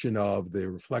cultivation of the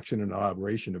reflection and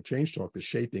elaboration of change talk, the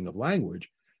shaping of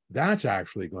language, that's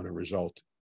actually going to result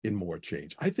in more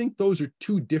change. I think those are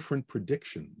 2 different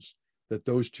predictions that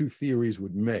those 2 theories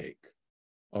would make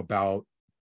about,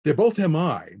 they're both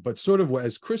MI, but sort of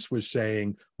as Chris was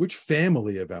saying, which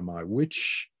family of MI,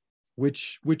 which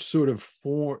sort of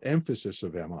emphasis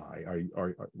of MI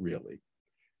are really.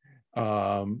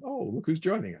 Oh, look who's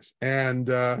joining us. And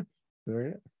so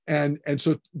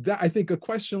that, I think a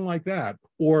question like that,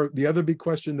 or the other big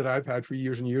question that I've had for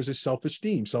years and years, is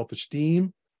self-esteem.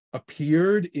 Self-esteem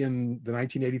appeared in the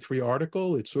 1983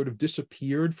 article. It sort of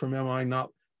disappeared from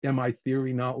MI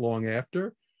theory not long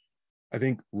after. I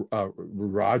think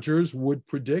Rogers would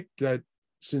predict that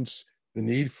since the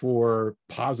need for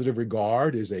positive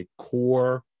regard is a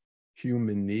core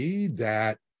human need,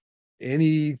 that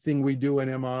anything we do in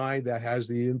MI that has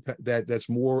the impact, that's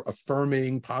more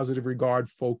affirming, positive regard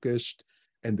focused,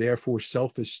 and therefore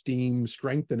self-esteem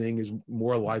strengthening, is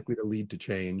more likely to lead to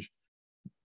change.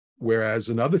 Whereas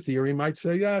another theory might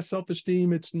say, yeah,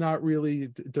 self-esteem, it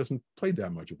doesn't play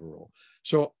that much of a role.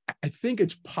 So I think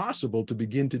it's possible to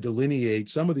begin to delineate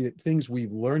some of the things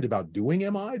we've learned about doing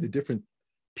MI, the different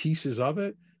pieces of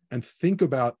it, and think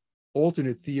about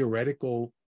alternate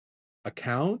theoretical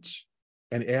accounts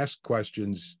and ask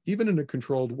questions, even in a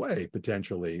controlled way,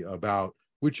 potentially, about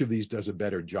which of these does a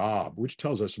better job, which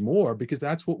tells us more, because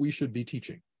that's what we should be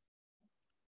teaching.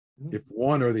 If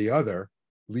one or the other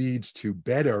leads to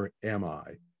better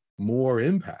MI, more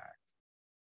impact,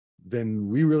 then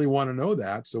we really want to know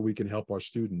that so we can help our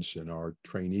students and our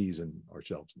trainees and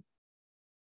ourselves.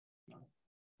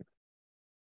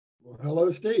 Well, hello,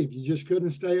 Steve. You just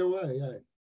couldn't stay away. Hey.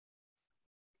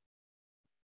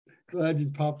 Glad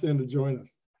you popped in to join us.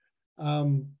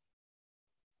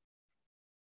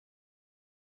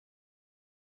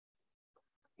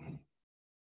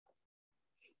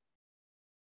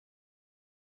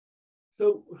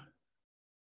 So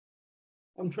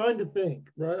I'm trying to think,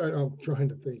 right? I'm trying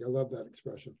to think. I love that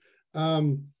expression.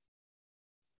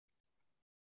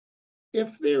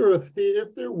 If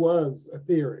there was a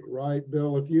theory, right,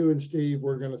 Bill, if you and Steve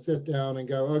were going to sit down and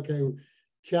go, okay,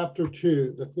 chapter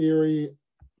 2, the theory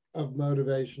of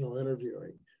motivational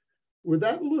interviewing, would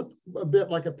that look a bit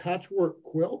like a patchwork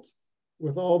quilt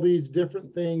with all these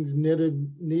different things knitted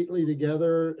neatly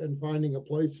together and finding a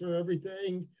place for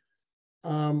everything?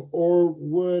 Or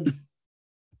would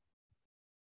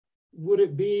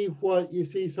it be what you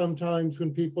see sometimes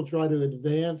when people try to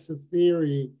advance a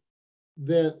theory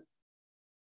that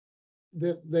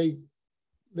the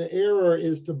error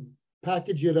is to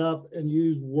package it up and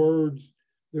use words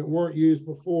that weren't used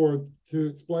before to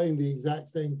explain the exact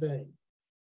same thing,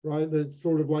 right? That's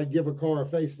sort of like give a car a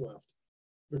facelift.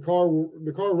 The car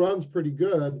runs pretty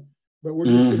good, but we're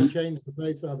just going to change the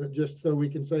face of it just so we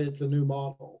can say it's a new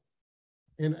model.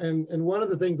 And one of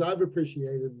the things I've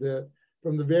appreciated that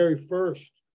from the very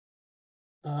first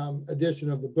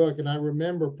edition of the book, and I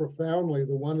remember profoundly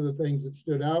that one of the things that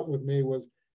stood out with me was,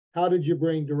 how did you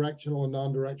bring directional and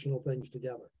non-directional things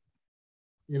together?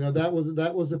 You know, that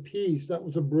was a piece, that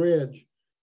was a bridge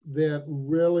that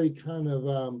really kind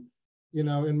of, you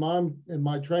know, in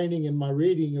my training, in my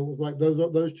reading, it was like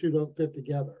those two don't fit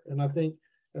together. And I think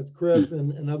as Chris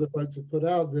and other folks have put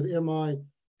out, that MI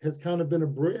has kind of been a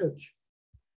bridge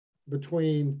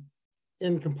between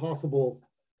incompossible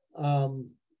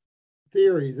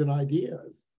theories and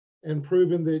ideas, and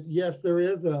proven that yes, there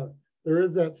is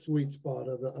that sweet spot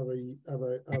of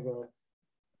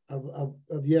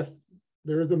yes,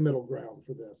 there is a middle ground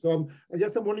for this. So I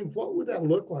guess I'm wondering, what would that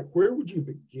look like? Where would you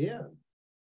begin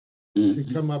to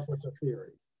come up with a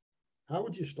theory? How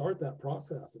would you start that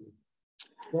process, and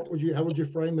how would you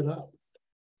frame it up?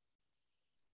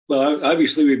 Well,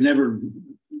 obviously, we've never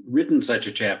written such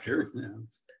a chapter,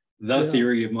 the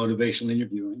theory of motivational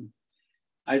interviewing.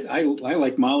 I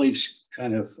like Molly's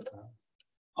kind of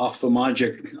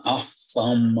ophthalmologic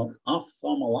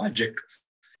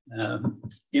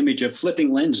image of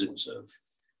flipping lenses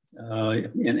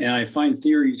and I find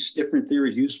different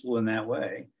theories useful in that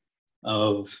way,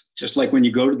 of just like when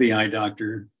you go to the eye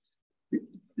doctor,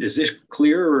 is this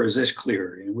clear or is this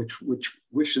clear? And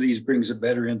which of these brings it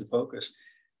better into focus?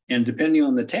 And depending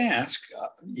on the task,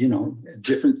 you know,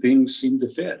 different things seem to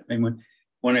fit. I mean,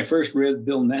 when I first read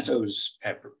Bill Netto's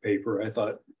paper, I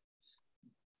thought,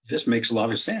 this makes a lot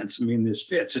of sense. I mean, this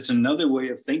fits. It's another way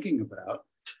of thinking about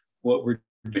what we're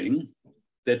doing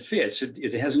that fits.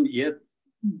 It hasn't yet,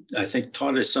 I think,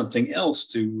 taught us something else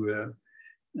to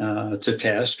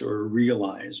test or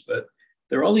realize, but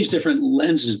there are all these different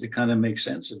lenses that kind of make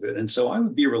sense of it. And so I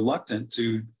would be reluctant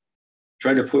to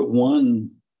try to put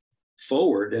one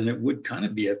forward, and it would kind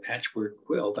of be a patchwork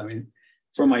quilt. I mean,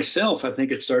 for myself, I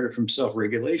think it started from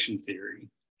self-regulation theory,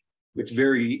 which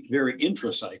very, very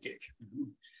intrapsychic.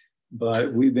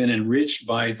 But we've been enriched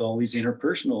by all these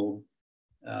interpersonal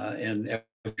and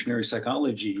evolutionary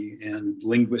psychology and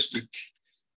linguistic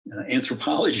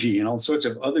anthropology and all sorts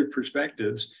of other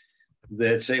perspectives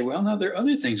that say, well, now there are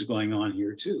other things going on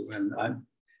here too. And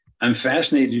I'm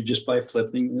fascinated just by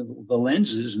flipping the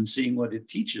lenses and seeing what it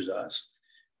teaches us.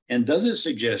 And does it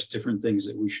suggest different things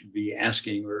that we should be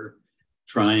asking or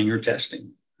trying or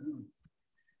testing?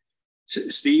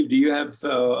 Steve, do you have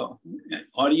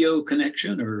audio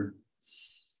connection or?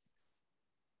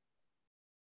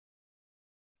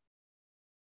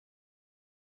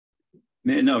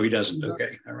 No, he doesn't.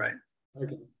 Okay, all right.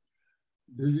 Okay.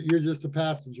 You're just a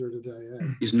passenger today. Eh?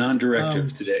 He's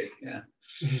non-directive today, yeah.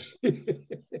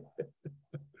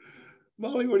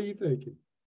 Molly, what are you thinking?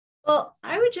 Well,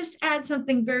 I would just add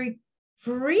something very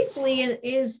briefly,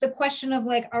 is the question of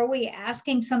like, are we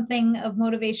asking something of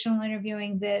motivational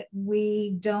interviewing that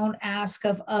we don't ask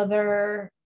of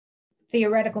other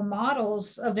theoretical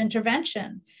models of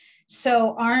intervention?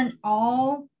 So aren't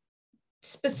all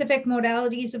specific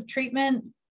modalities of treatment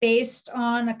based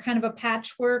on a kind of a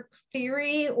patchwork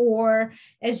theory, or,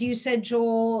 as you said,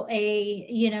 Joel,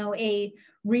 a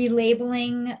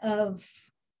relabeling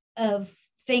of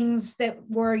things that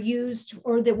were used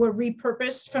or that were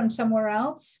repurposed from somewhere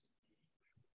else?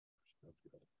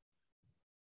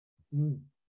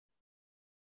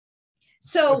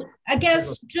 So I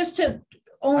guess just to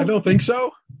I don't think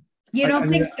so. You don't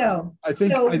think so? I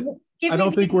think so I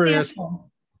don't think we're asking.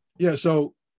 Yeah,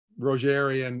 so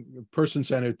Rogerian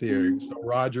person-centered theory. So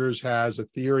Rogers has a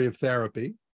theory of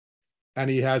therapy, and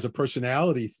he has a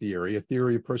personality theory, a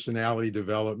theory of personality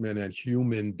development and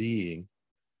human being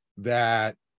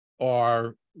that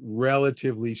are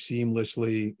relatively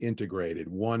seamlessly integrated.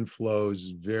 One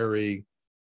flows very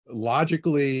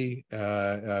logically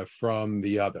from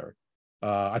the other.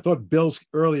 I thought Bill's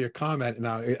earlier comment,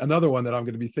 now another one that I'm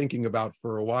going to be thinking about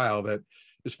for a while, that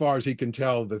as far as he can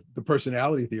tell, the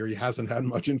personality theory hasn't had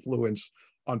much influence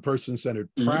on person-centered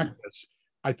practice,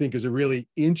 I think is a really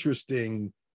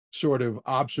interesting sort of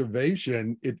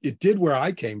observation. It did where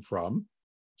I came from.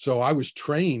 So I was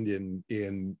trained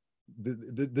in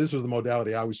this was the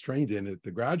modality I was trained in at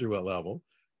the graduate level.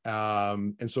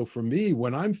 And so for me,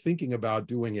 when I'm thinking about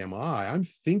doing MI, I'm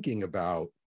thinking about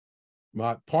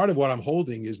part of what I'm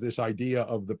holding is this idea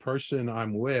of the person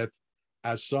I'm with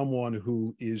as someone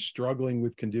who is struggling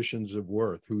with conditions of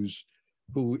worth, who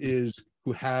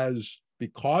has,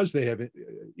 because they have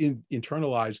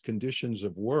internalized conditions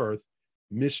of worth,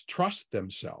 mistrust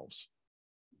themselves,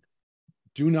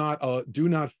 do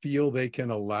not feel they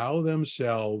can allow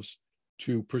themselves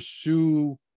to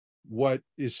pursue what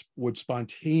would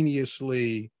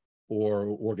spontaneously or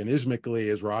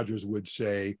organismically, as Rogers would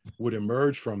say, would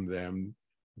emerge from them,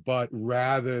 but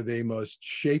rather they must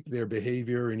shape their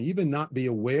behavior and even not be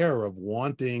aware of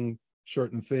wanting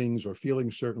certain things or feeling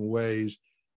certain ways,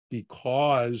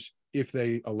 because if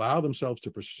they allow themselves to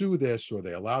pursue this or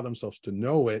they allow themselves to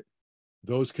know it,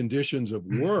 those conditions of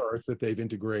worth that they've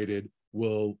integrated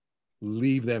will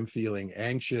leave them feeling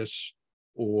anxious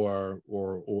or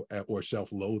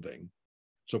self-loathing.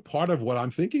 So part of what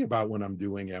I'm thinking about when I'm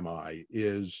doing MI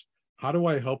is how do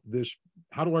I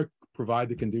provide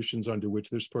the conditions under which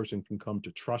this person can come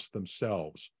to trust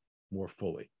themselves more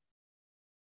fully?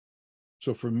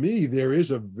 So for me, there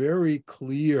is a very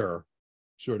clear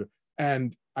sort of,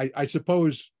 and I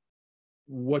suppose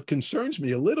what concerns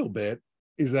me a little bit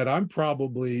is that I'm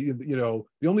probably, the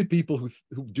only people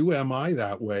who do MI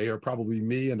that way are probably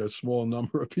me and a small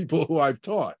number of people who I've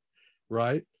taught,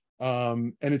 right?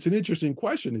 And it's an interesting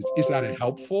question. Is that a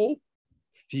helpful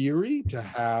theory to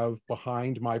have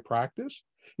behind my practice?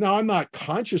 Now, I'm not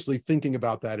consciously thinking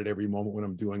about that at every moment when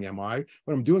I'm doing MI.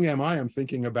 When I'm doing MI, I'm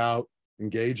thinking about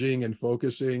engaging and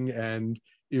focusing and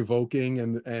evoking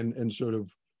and sort of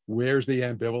where's the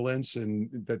ambivalence, and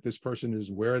that this person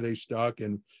is, where are they stuck,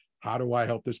 and how do I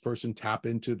help this person tap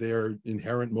into their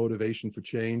inherent motivation for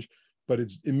change? But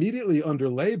it's immediately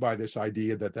underlaid by this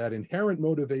idea that inherent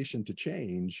motivation to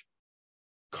change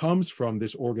comes from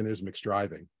this organismic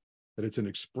striving, that it's an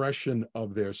expression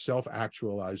of their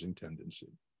self-actualizing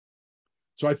tendency.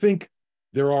 So I think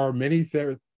there are many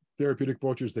therapeutic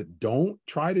approaches that don't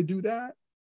try to do that,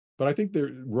 but I think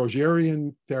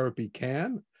Rogerian therapy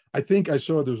can. I think I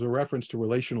saw there's a reference to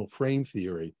relational frame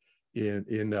theory in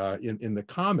the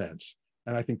comments,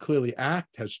 and I think clearly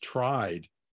ACT has tried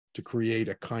to create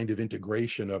a kind of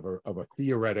integration of a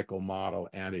theoretical model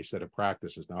and a set of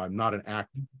practices. Now, I'm not an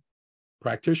ACT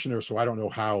practitioner, so I don't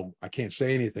know I can't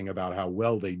say anything about how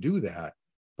well they do that,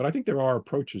 but I think there are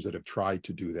approaches that have tried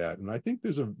to do that, and I think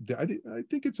there's a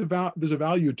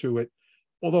value to it.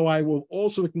 Although I will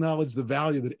also acknowledge the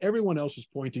value that everyone else is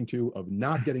pointing to of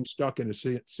not getting stuck in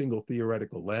a single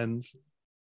theoretical lens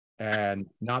and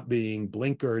not being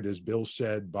blinkered, as Bill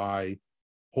said, by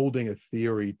holding a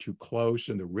theory too close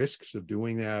and the risks of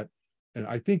doing that. And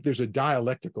I think there's a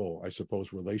dialectical, I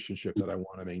suppose, relationship that I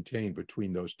want to maintain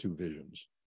between those two visions.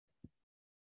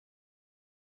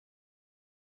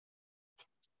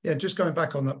 Yeah, just going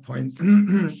back on that point,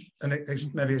 and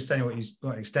maybe extending what he's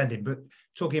not extended, but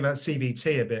talking about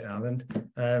CBT a bit, Alan.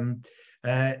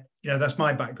 That's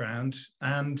my background,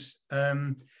 and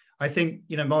I think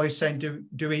Molly's saying,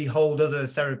 do we hold other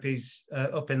therapies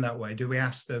up in that way? Do we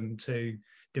ask them to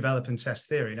develop and test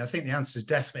theory? And I think the answer is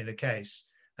definitely the case.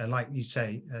 Like you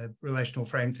say, relational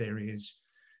frame theory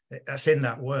that's in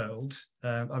that world.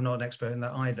 I'm not an expert in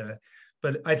that either.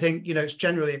 But I think, it's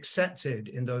generally accepted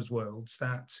in those worlds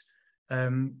that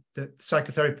that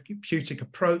psychotherapeutic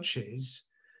approaches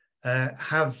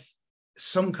have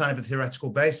some kind of a theoretical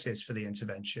basis for the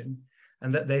intervention,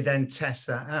 and that they then test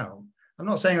that out. I'm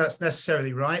not saying that's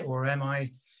necessarily right, or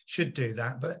MI should do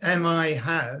that, but MI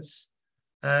has,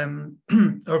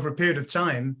 over a period of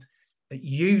time,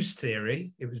 used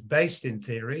theory. It was based in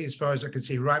theory, as far as I can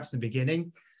see, right from the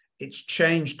beginning. It's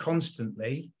changed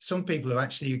constantly. Some people have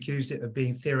actually accused it of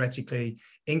being theoretically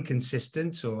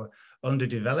inconsistent or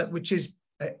underdeveloped, which is,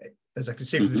 as I can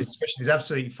see from the discussion, is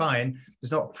absolutely fine.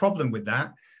 There's not a problem with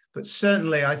that. But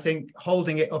certainly, I think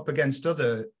holding it up against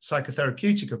other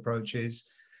psychotherapeutic approaches,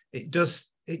 it does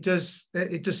it does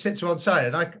sit to one side,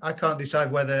 and I can't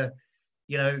decide whether,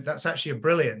 you know, that's actually a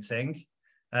brilliant thing,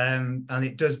 and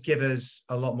it does give us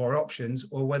a lot more options,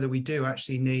 or whether we do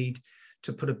actually need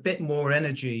to put a bit more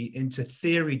energy into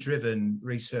theory-driven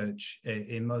research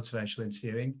in motivational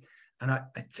interviewing. And I'm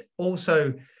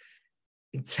also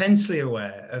intensely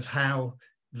aware of how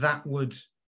that would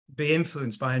be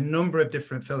influenced by a number of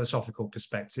different philosophical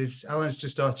perspectives. Allan's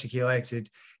just articulated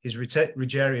his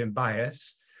Rogerian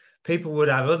bias. People would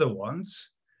have other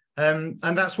ones, and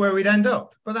that's where we'd end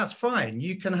up. But that's fine.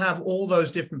 You can have all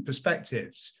those different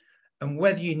perspectives, and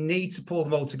whether you need to pull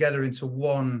them all together into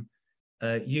one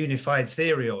unified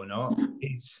theory or not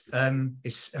is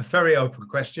a very open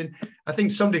question. I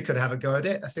think somebody could have a go at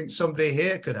it. I think somebody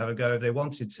here could have a go if they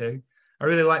wanted to. I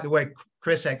really like the way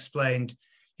Chris explained,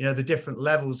 you know, the different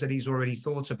levels that he's already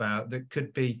thought about that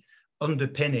could be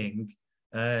underpinning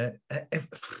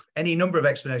any number of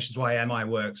explanations why MI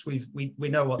works. We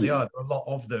know what they are. There are a lot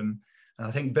of them, and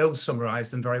I think Bill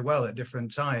summarized them very well at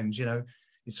different times. You know,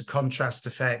 it's a contrast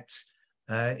effect.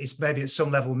 It's maybe at some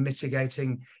level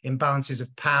mitigating imbalances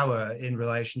of power in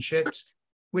relationships,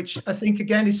 which I think,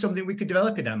 again, is something we could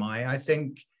develop in MI. I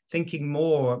think thinking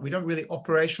more, we don't really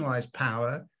operationalize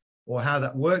power or how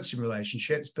that works in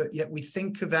relationships, but yet we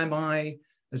think of MI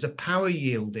as a power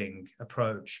yielding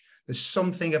approach. There's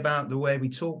something about the way we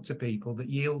talk to people that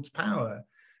yields power.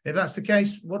 If that's the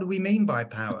case, what do we mean by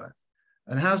power?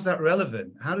 And how's that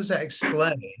relevant? How does that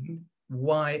explain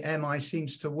why MI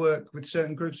seems to work with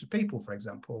certain groups of people, for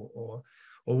example, or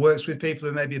works with people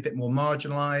who may be a bit more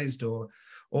marginalized or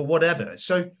whatever?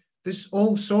 So there's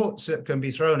all sorts that can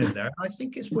be thrown in there. I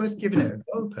think it's worth giving it a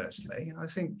go, personally. I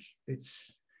think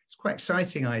it's quite an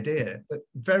exciting idea, but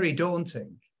very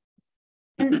daunting.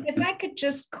 And if I could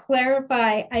just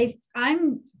clarify,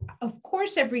 I'm of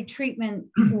course, every treatment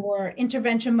or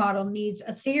intervention model needs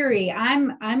a theory.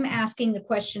 I'm asking the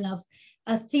question of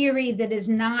a theory that is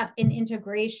not an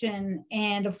integration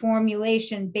and a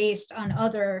formulation based on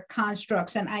other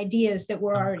constructs and ideas that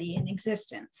were already in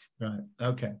existence. Right.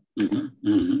 Okay. Mm-hmm.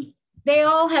 Mm-hmm. They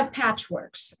all have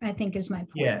patchworks, I think, is my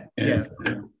point. Yeah.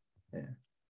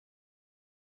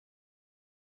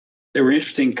 There were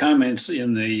interesting comments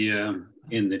in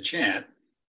the chat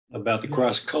about the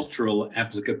cross-cultural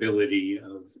applicability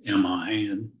of MI.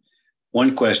 And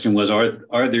one question was,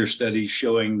 are there studies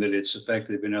showing that it's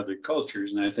effective in other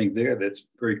cultures? And I think that's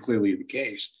very clearly the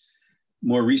case.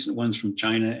 More recent ones from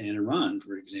China and Iran,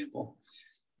 for example.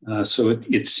 So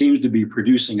it seems to be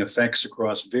producing effects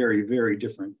across very, very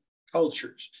different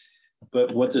cultures.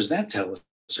 But what does that tell us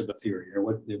about theory,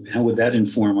 or how would that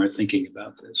inform our thinking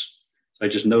about this? So I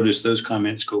just noticed those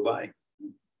comments go by.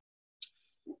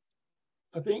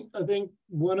 I think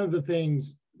one of the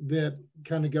things that,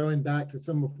 kind of going back to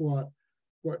some of what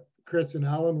Chris and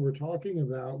Allan were talking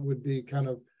about, would be kind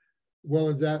of,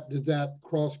 well, does that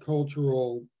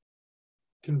cross-cultural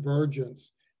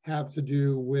convergence have to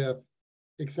do with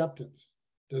acceptance?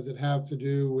 Does it have to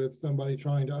do with somebody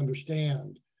trying to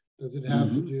understand? Does it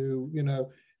have to do,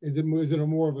 is it a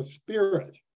more of a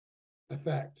spirit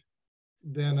effect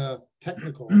than a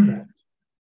technical effect?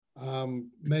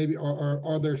 Maybe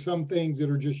are there some things that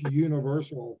are just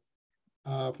universal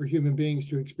for human beings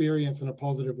to experience in a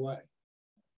positive way?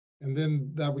 And then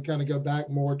that would kind of go back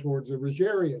more towards a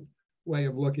Rogerian way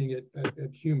of looking at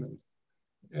humans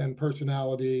and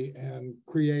personality and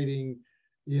creating,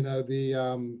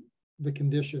 the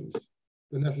conditions,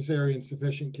 the necessary and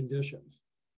sufficient conditions.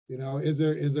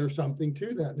 Is there something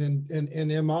to that? And in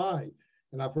MI,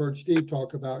 and I've heard Steve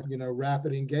talk about,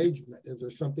 rapid engagement. Is there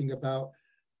something about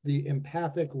the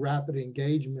empathic rapid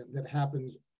engagement that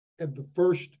happens at the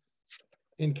first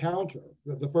encounter,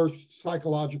 the first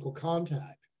psychological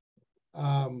contact,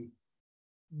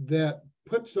 that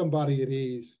puts somebody at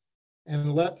ease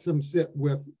and lets them sit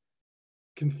with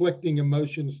conflicting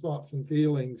emotions, thoughts, and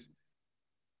feelings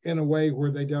in a way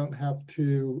where they don't have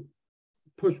to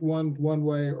push one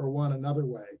way or one another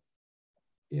way?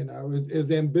 Is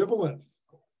ambivalence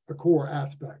a core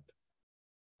aspect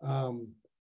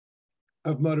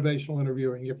of motivational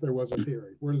interviewing, if there was a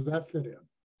theory? Where does that fit in?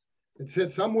 It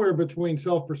sits somewhere between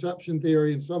self-perception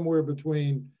theory and somewhere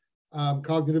between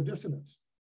cognitive dissonance,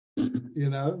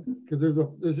 because there's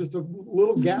just a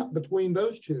little gap between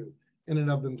those two in and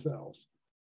of themselves.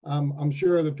 I'm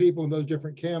sure the people in those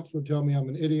different camps would tell me I'm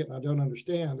an idiot and I don't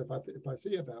understand if I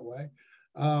see it that way.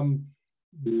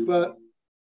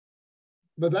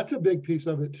 But that's a big piece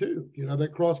of it too,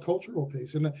 that cross-cultural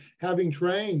piece. And having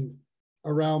trained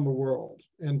around the world,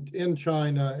 and in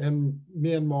China and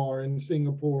Myanmar and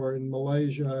Singapore and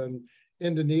Malaysia and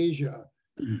Indonesia,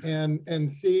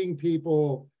 and seeing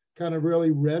people kind of really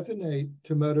resonate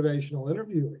to motivational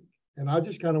interviewing. And I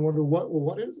just kind of wonder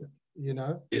what is it, you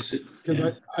know? Is it? Because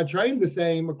Yeah. I train the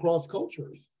same across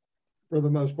cultures for the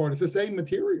most part. It's the same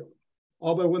material.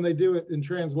 Although when they do it in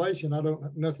translation, I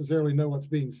don't necessarily know what's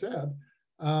being said.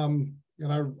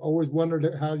 And I always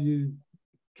wondered how you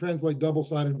translate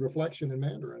double-sided reflection in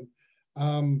Mandarin.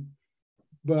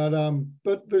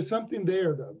 But there's something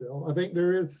there though, Bill. I think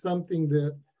there is something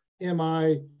that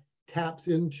MI taps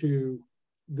into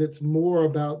that's more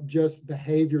about just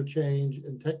behavior change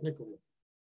and technical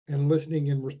and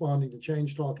listening and responding to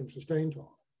change talk and sustain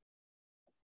talk.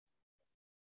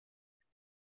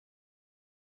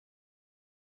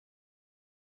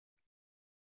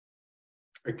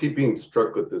 I keep being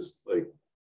struck with this like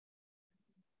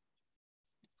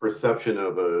perception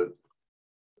of a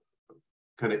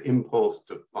kind of impulse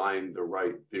to find the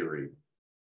right theory.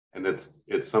 And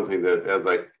it's something that as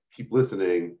I keep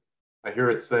listening, I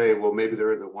hear it say, well, maybe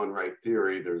there isn't one right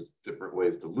theory. There's different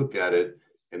ways to look at it.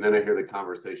 And then I hear the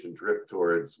conversation drift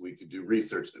towards, we could do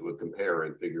research that would compare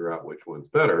and figure out which one's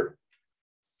better.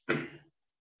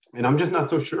 And I'm just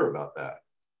not so sure about that.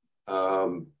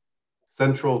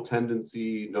 Central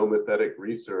tendency, nomothetic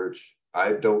research,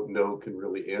 I don't know can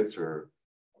really answer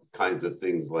kinds of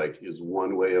things like, is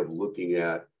one way of looking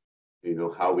at, you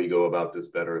know, how we go about this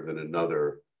better than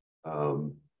another?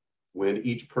 When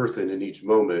each person in each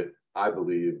moment, I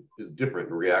believe, is different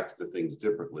and reacts to things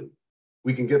differently.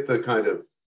 We can get the kind of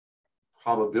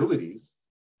probabilities,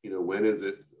 you know, when is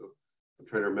it, I'm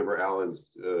trying to remember Allan's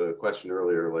question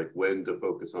earlier, like when to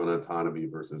focus on autonomy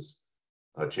versus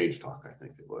change talk, I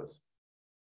think it was.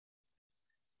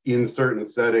 In certain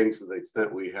settings, to the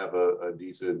extent we have a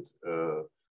decent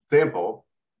sample,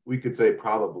 we could say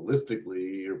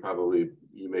probabilistically,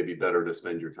 you may be better to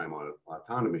spend your time on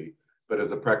autonomy. But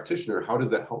as a practitioner, how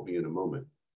does that help me in a moment?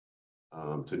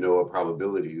 To know a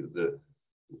probability. That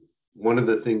one of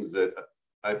the things that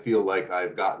I feel like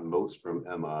I've gotten most from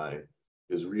MI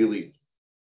is really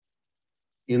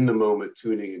in the moment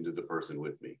tuning into the person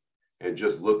with me and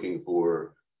just looking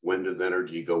for, when does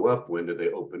energy go up? When do they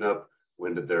open up?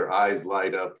 When do their eyes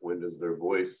light up? When does their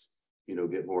voice, you know,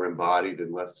 get more embodied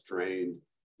and less strained?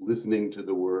 Listening to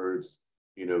the words,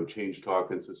 you know, change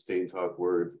talk and sustain talk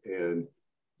words, and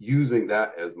using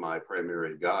that as my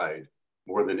primary guide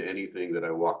more than anything that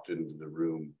I walked into the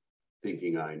room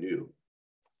thinking I knew.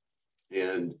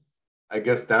 And I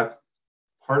guess that's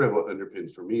part of what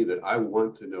underpins for me that I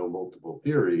want to know multiple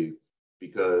theories,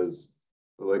 because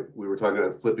like we were talking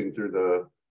about flipping through the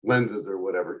lenses or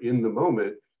whatever in the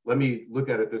moment, let me look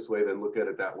at it this way, then look at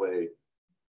it that way.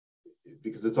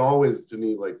 Because it's always to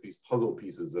me like these puzzle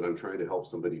pieces that I'm trying to help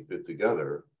somebody fit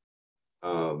together.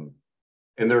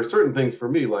 And there are certain things for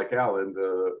me, like Allan,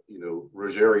 the, you know,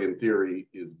 Rogerian theory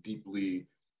is deeply,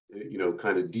 you know,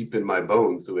 kind of deep in my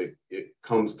bones. So it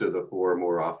comes to the fore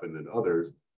more often than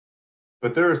others.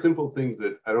 But there are simple things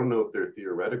that I don't know if they're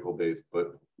theoretical based,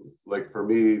 but like for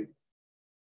me,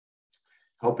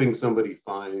 helping somebody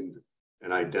find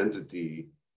an identity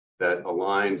that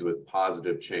aligns with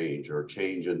positive change or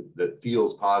change that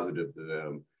feels positive to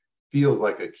them feels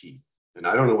like a key. And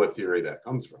I don't know what theory that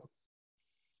comes from.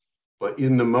 But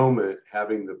in the moment,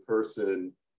 having the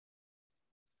person,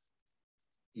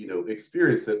 you know,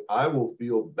 experience it, I will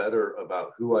feel better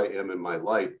about who I am in my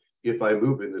life if I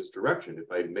move in this direction,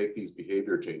 if I make these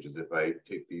behavior changes, if I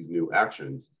take these new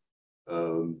actions.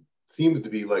 Seems to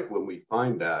be like when we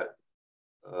find that,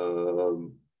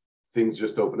 things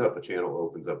just open up, a channel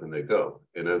opens up and they go.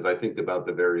 And as I think about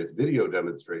the various video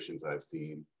demonstrations I've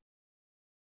seen,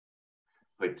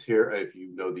 like Terry, if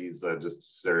you know these,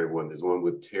 just Sarah one, there's one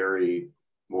with Terry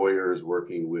Moyers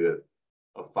working with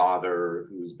a father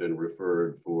who's been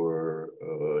referred for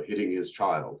hitting his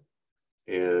child.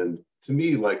 And to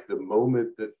me, like the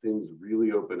moment that things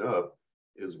really open up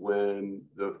is when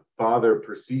the father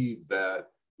perceives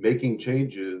that making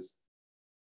changes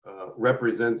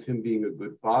represents him being a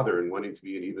good father and wanting to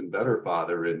be an even better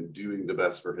father and doing the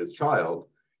best for his child,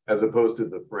 as opposed to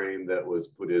the frame that was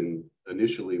put in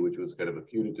initially, which was kind of a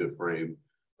punitive frame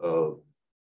of,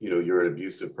 you know, you're an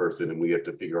abusive person and we have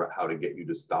to figure out how to get you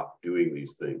to stop doing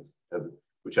these things,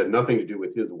 which had nothing to do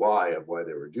with his why of why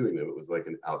they were doing them. It was like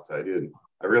an outside in.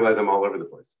 I realize I'm all over the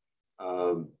place.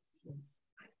 So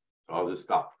I'll just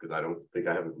stop because I don't think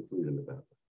I have a conclusion to that.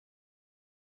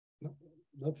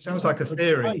 That Sounds like a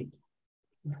theory. Right.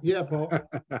 Yeah, Paul.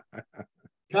 Kind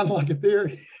of like a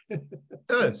theory. It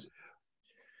does.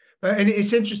 And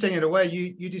it's interesting in a way,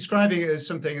 you're describing it as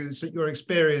something that's your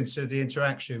experience of the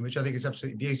interaction, which I think is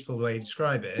absolutely beautiful the way you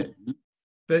describe it.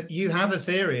 But you have a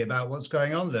theory about what's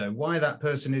going on there, why that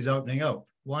person is opening up,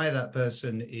 why that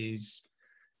person is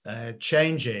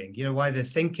changing, why they're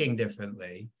thinking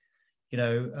differently,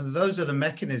 and those are the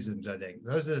mechanisms, I think.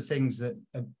 Those are the things that,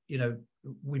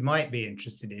 we might be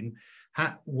interested in.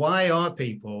 Why are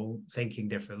people thinking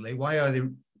differently? Why are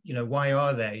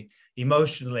they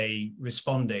emotionally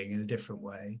responding in a different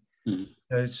way?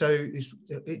 So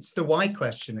it's the why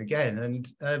question again. And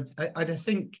I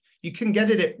think you can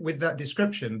get it with that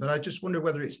description, but I just wonder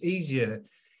whether it's easier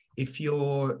if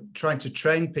you're trying to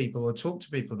train people or talk to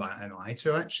people about MI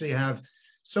to actually have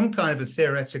some kind of a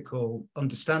theoretical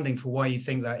understanding for why you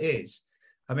think that is.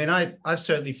 I mean, I've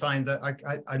certainly find that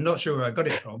I'm not sure where I got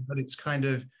it from, but it's kind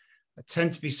of, I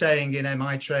tend to be saying in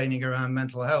MI training around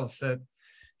mental health that,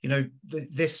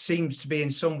 this seems to be in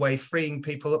some way freeing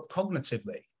people up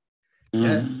cognitively.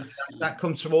 Yeah, that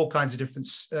comes from all kinds of different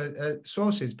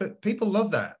sources, but people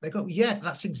love that. They go, yeah,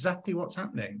 that's exactly what's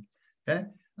happening. Yeah,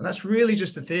 and that's really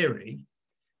just a theory.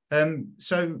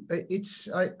 So it's,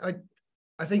 I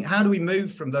think, how do we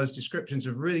move from those descriptions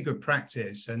of really good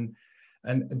practice and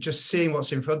just seeing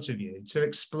what's in front of you to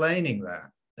explaining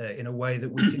that in a way that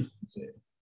we can use it?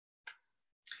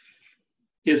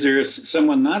 Is there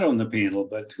someone not on the panel,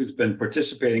 but who's been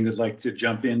participating who'd like to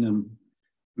jump in and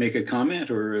make a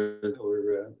comment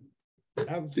or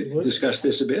discuss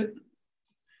this a bit?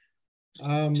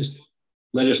 Just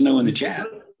let us know in the chat.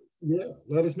 Yeah,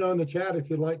 let us know in the chat if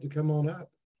you'd like to come on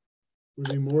up. We'd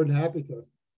be more than happy to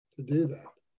do that.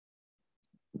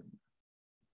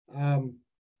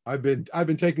 I've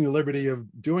been taking the liberty of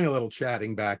doing a little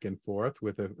chatting back and forth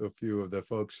with a few of the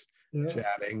folks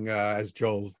chatting. As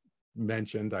Joel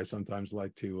mentioned, I sometimes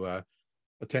like to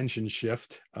attention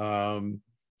shift. And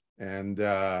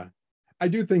I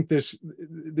do think this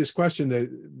question,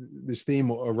 this theme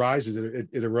arises.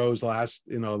 It arose last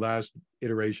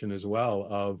iteration as well,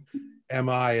 of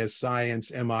MI as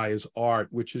science, MI as art,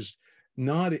 which is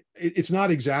not. It's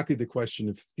not exactly the question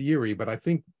of theory, but I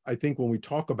think when we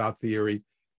talk about theory,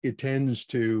 it tends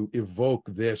to evoke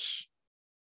this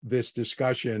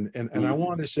discussion. And I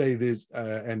want to say this,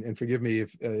 and forgive me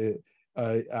if it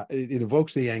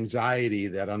evokes the anxiety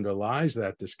that underlies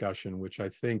that discussion, which I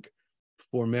think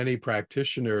for many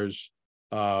practitioners,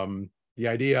 the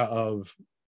idea of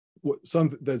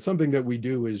something that we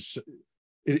do is,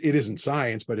 it isn't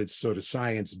science, but it's sort of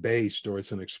science-based, or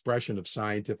it's an expression of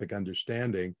scientific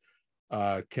understanding,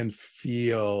 can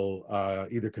feel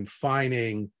either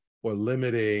confining or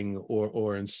limiting,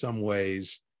 or in some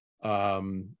ways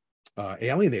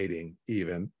alienating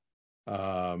even.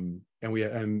 And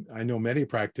I know many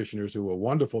practitioners who are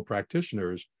wonderful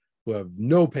practitioners who have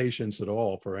no patience at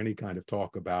all for any kind of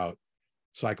talk about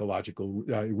psychological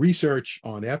research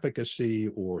on efficacy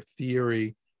or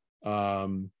theory.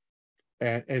 And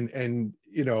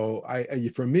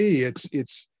for me,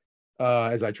 it's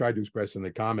as I tried to express in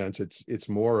the comments, it's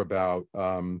more about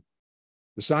the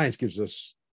science gives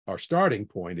us our starting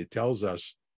point. It tells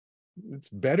us it's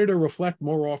better to reflect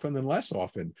more often than less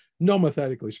often,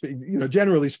 nomothetically speaking,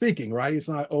 generally speaking, right? It's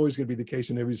not always going to be the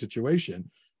case in every situation,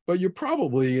 but you're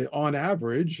probably on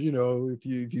average, if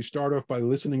you start off by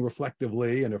listening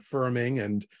reflectively and affirming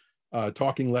and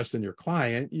talking less than your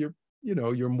client,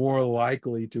 you're more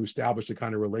likely to establish the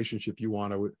kind of relationship you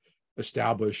want to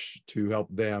establish to help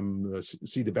them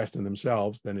see the best in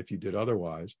themselves than if you did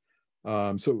otherwise.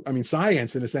 So, I mean,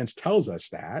 science in a sense tells us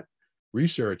that,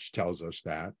 research tells us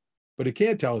that, but it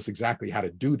can't tell us exactly how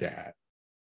to do that.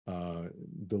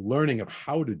 The learning of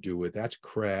how to do it, that's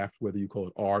craft, whether you call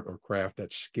it art or craft,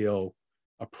 that's skill,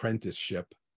 apprenticeship,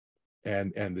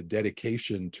 and the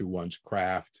dedication to one's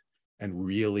craft, and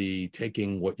really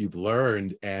taking what you've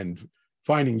learned and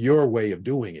finding your way of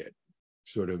doing it.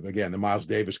 Sort of, again, the Miles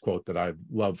Davis quote that I've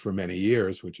loved for many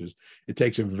years, which is, it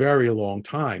takes a very long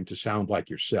time to sound like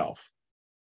yourself.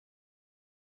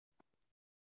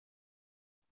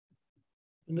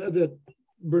 I know that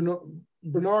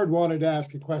Bernard wanted to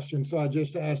ask a question, so I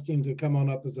just asked him to come on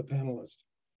up as a panelist.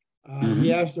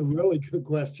 He asked a really good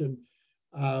question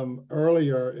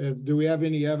earlier. Do we have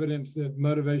any evidence that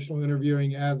motivational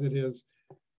interviewing as it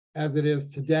is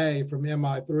today from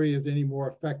MI3 is any more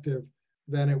effective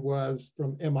than it was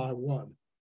from MI1?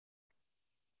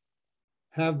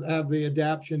 Have the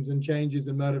adaptations and changes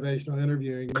in motivational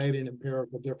interviewing made an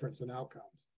empirical difference in outcomes?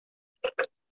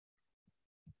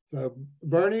 So,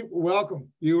 Bernie, welcome.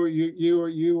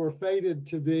 You were fated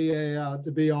to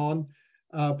be on.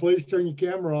 Please turn your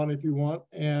camera on if you want,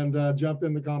 and jump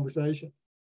in the conversation.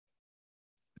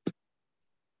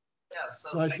 Yeah.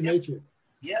 So nice to meet you.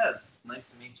 Yes,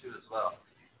 nice to meet you as well.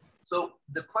 So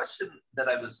the question that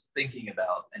I was thinking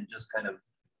about, and just kind of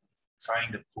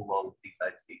trying to pull all of these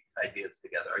ideas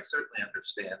together, I certainly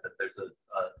understand that there's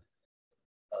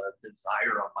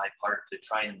desire on my part to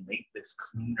try and make this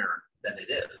cleaner than it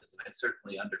is. And I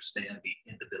certainly understand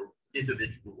the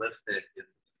individualistic and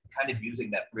kind of using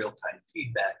that real-time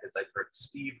feedback, as I've heard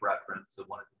Steve reference in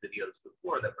one of the videos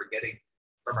before, that we're getting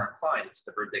from our clients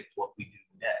to predict what we do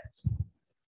next.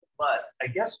 But I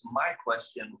guess my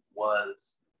question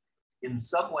was, in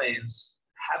some ways,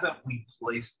 haven't we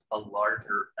placed a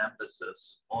larger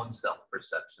emphasis on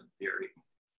self-perception theory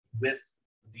with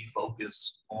the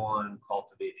focus on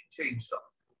cultivating change talk?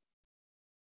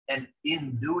 And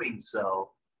in doing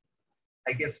so,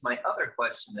 I guess my other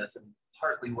question is, and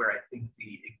partly where I think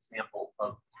the example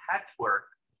of patchwork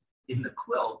in the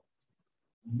quilt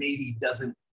maybe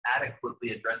doesn't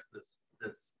adequately address this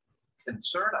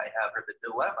concern I have, or the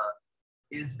dilemma,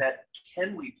 is that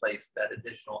can we place that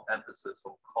additional emphasis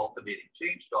on cultivating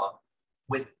change talk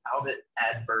without it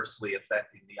adversely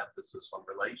affecting the emphasis on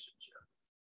relationship?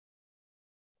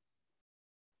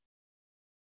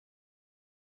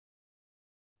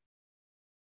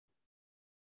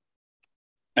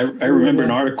 I remember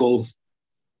an article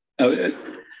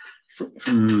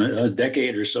from a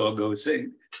decade or so ago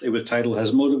saying it was titled,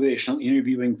 "Has Motivational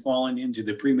Interviewing Fallen into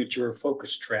the Premature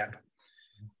Focus Trap?"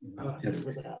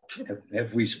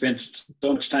 Have we spent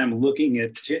so much time looking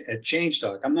at change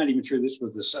talk? I'm not even sure this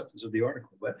was the substance of the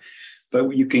article, but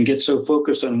you can get so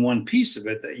focused on one piece of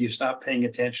it that you stop paying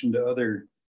attention to other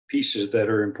pieces that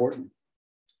are important.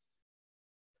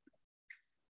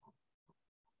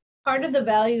 Part of the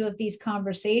value of these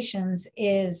conversations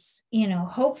is,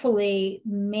 hopefully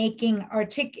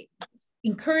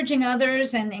encouraging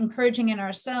others and encouraging in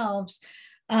ourselves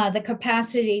the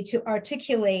capacity to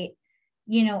articulate,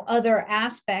 other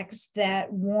aspects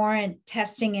that warrant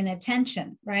testing and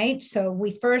attention, right? So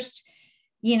we first,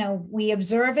 we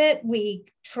observe it, we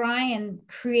try and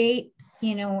create,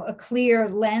 a clear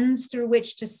lens through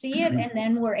which to see it, and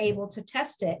then we're able to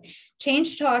test it.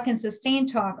 Change talk and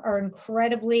sustained talk are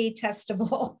incredibly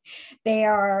testable. They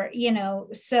are,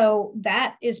 so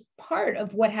that is part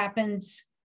of what happened,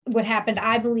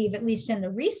 I believe, at least in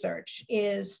the research,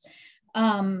 is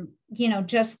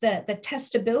just the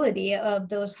testability of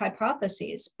those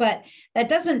hypotheses. But that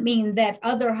doesn't mean that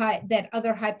other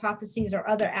hypotheses or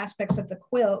other aspects of the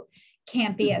quilt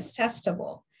can't be as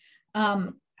testable.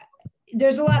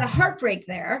 There's a lot of heartbreak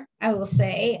there, I will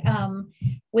say,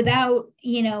 without,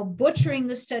 butchering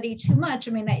the study too much.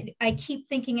 I mean, I keep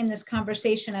thinking in this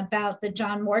conversation about the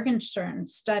John Morgenstern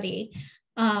study,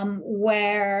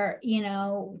 where,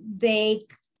 they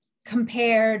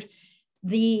compared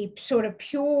the sort of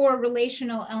pure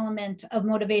relational element of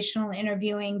motivational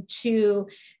interviewing to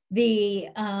the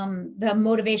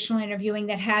motivational interviewing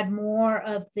that had more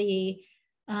of the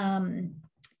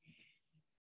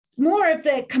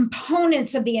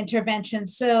components of the intervention.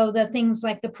 So the things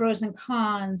like the pros and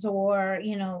cons, or,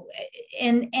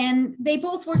 and they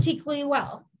both worked equally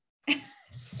well.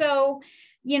 So,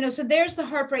 so there's the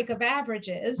heartbreak of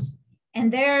averages,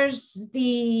 and there's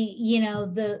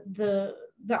the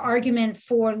argument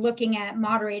for looking at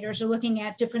moderators or looking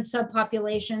at different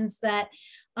subpopulations that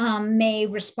may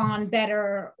respond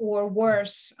better or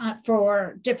worse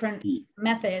for different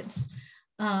methods.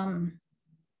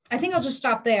 I think I'll just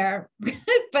stop there,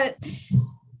 but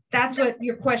that's what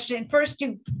your question,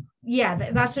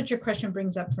 that's what your question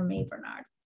brings up for me, Bernard.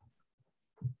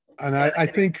 And I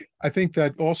think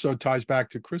that also ties back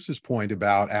to Chris's point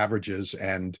about averages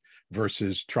and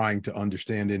versus trying to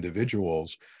understand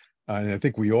individuals. And I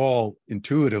think we all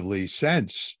intuitively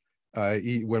sense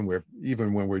when we're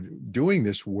doing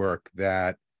this work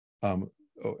that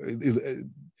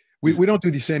we don't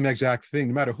do the same exact thing,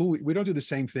 no matter who. We don't do the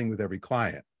same thing with every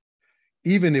client.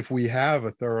 Even if we have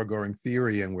a thoroughgoing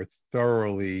theory and we're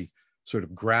thoroughly sort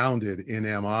of grounded in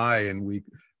MI, and we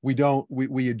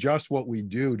adjust what we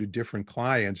do to different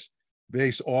clients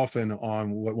based often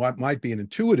on what might be an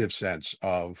intuitive sense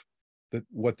of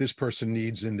what this person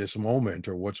needs in this moment,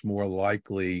 or what's more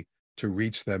likely to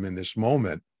reach them in this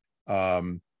moment. I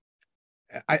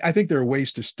think there are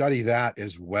ways to study that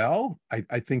as well.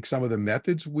 I think some of the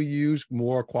methods we use,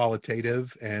 more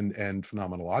qualitative and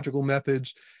phenomenological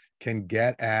methods, can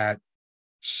get at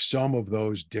some of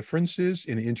those differences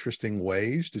in interesting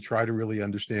ways to try to really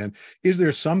understand, is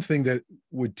there something that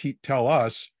would tell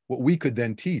us what we could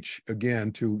then teach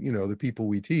again to, the people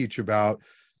we teach about,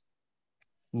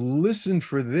 listen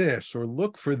for this or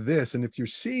look for this. And if you're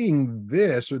seeing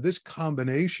this or this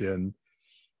combination,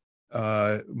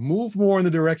 move more in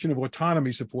the direction of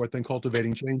autonomy support than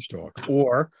cultivating change talk,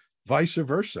 or vice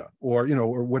versa, or,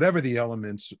 or whatever the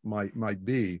elements might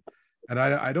be. And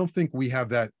I don't think we have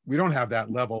that. We don't have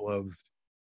that level of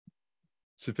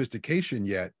sophistication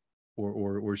yet,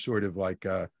 or sort of like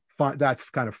that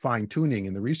kind of fine tuning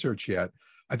in the research yet.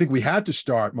 I think we had to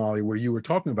start, Molly, where you were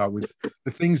talking about with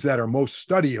the things that are most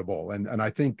studyable. And I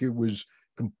think it was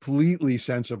completely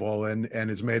sensible and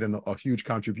has made a huge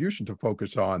contribution to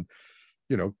focus on,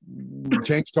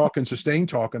 change talk and sustain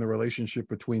talk and the relationship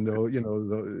between the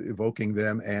evoking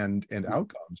them and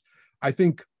outcomes. I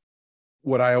think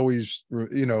what I always,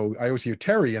 I always hear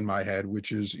Terry in my head,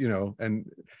 which is, is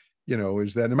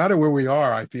that no matter where we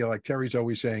are, I feel like Terry's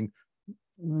always saying,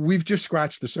 we've just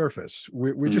scratched the surface.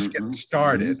 We're just getting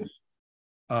started.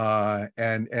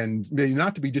 And maybe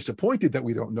not to be disappointed that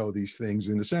we don't know these things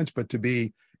in a sense, but to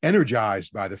be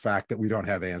energized by the fact that we don't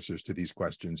have answers to these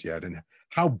questions yet, and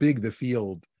how big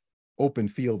the open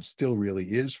field still really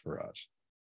is for us.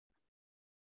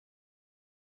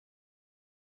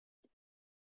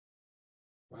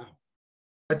 Wow.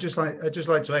 I'd just like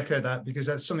to echo that, because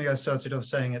that's something I started off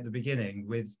saying at the beginning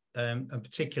with, and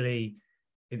particularly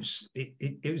it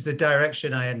was the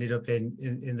direction I ended up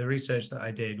in the research that I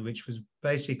did, which was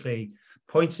basically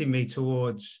pointing me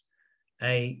towards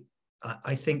I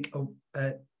think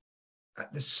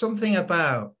there's something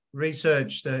about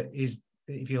research that is,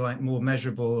 if you like, more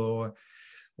measurable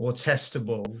or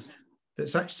testable,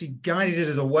 that's actually guided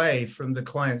us away from the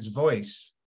client's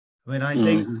voice. I mean, I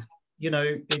think,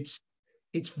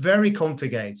 it's very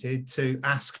complicated to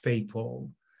ask people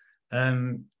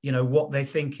what they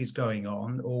think is going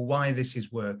on or why this is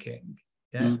working.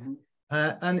 Yeah.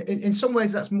 And in some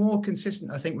ways that's more consistent,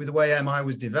 I think, with the way MI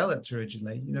was developed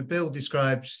originally. Bill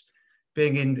describes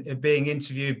being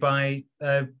interviewed by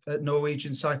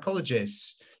Norwegian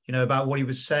psychologists, about what he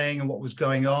was saying and what was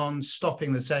going on,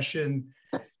 stopping the session.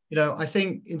 I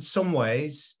think in some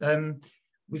ways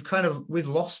we've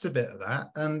lost a bit of that.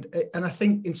 And I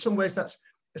think in some ways that's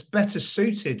better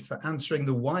suited for answering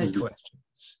the why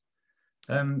questions.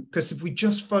 Because if we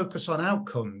just focus on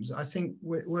outcomes, I think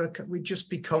we just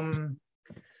become,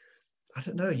 I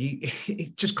don't know,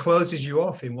 it just closes you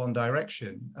off in one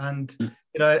direction. And,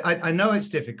 I know it's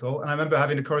difficult. And I remember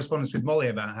having a correspondence with Molly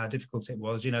about how difficult it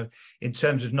was, in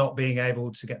terms of not being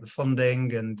able to get the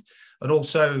funding and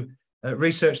also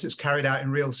research that's carried out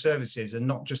in real services and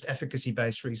not just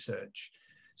efficacy-based research.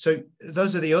 So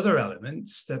those are the other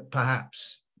elements that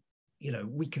perhaps,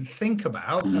 we can think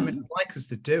about. I mean, I'd like us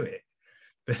to do it,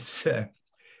 but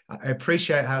I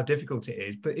appreciate how difficult it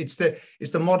is. But it's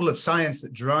the model of science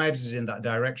that drives us in that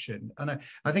direction. And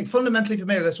I think fundamentally for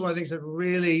me, that's one of the things that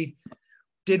really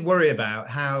did worry about,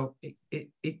 how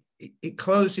it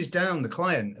closes down the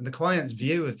client and the client's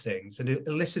view of things, and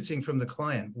eliciting from the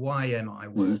client why MI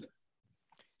work.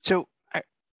 So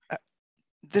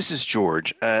this is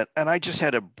George, and I just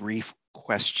had a brief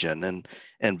question,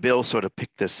 and Bill sort of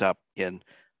picked this up in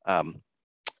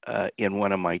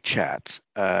one of my chats.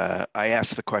 I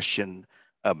asked the question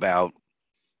about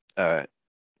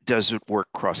does it work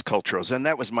cross cultures, and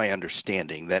that was my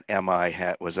understanding, that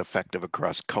MI was effective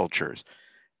across cultures.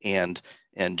 And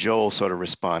Joel sort of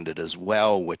responded as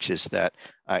well, which is that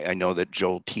I know that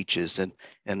Joel teaches,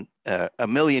 and a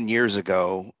million years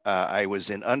ago, I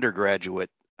was in undergraduate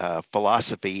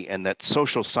philosophy, and that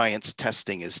social science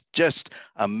testing is just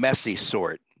a messy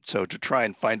sort. So to try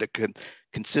and find a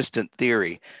consistent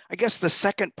theory. I guess the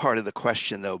second part of the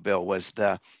question, though, Bill, was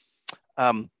the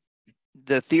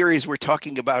theories we're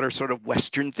talking about are sort of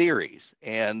Western theories,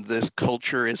 and this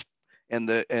culture is, and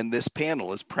this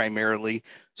panel is primarily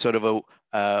sort of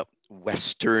a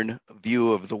Western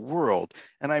view of the world.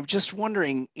 And I'm just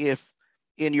wondering if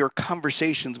in your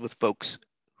conversations with folks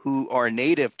who are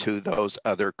native to those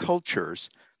other cultures,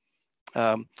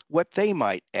 what they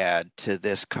might add to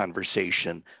this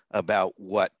conversation about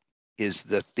what is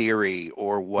the theory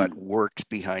or what works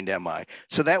behind MI.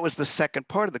 So that was the second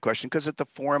part of the question, because at the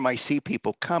forum I see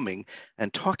people coming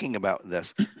and talking about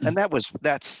this, and that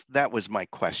was my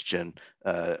question,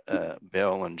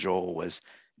 Bill and Joel, was,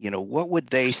 what would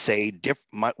they say?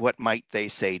 What might they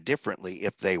say differently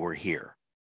if they were here?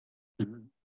 I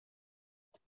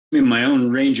mean, my own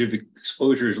range of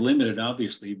exposure is limited,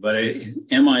 obviously, but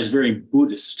MI is very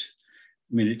Buddhist.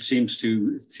 I mean, it seems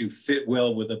to fit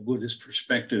well with a Buddhist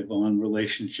perspective on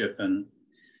relationship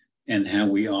and how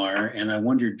we are. And I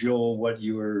wonder, Joel, what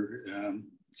your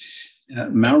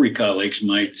Maori colleagues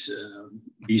might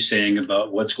be saying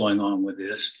about what's going on with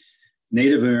this.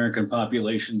 Native American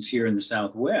populations here in the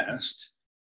Southwest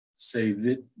say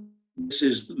that this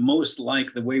is most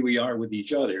like the way we are with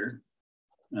each other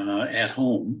at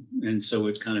home. And so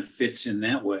it kind of fits in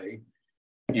that way.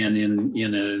 And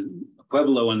in a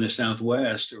Pueblo in the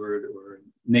Southwest or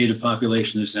native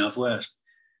population in the Southwest,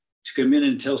 to come in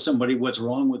and tell somebody what's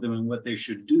wrong with them and what they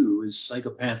should do is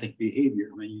psychopathic behavior.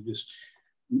 I mean,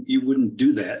 you wouldn't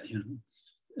do that, you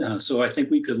know. So I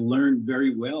think we could learn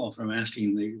very well from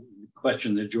asking the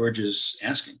question that George is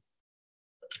asking.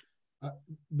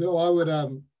 Bill, I would,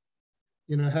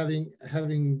 you know,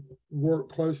 having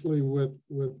worked closely with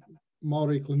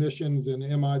Maori clinicians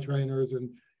and MI trainers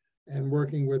and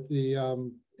working with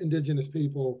the indigenous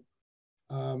people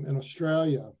in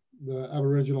Australia, the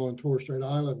Aboriginal and Torres Strait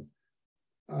Island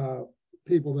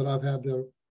people that I've had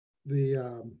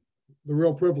the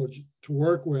real privilege to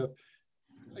work with,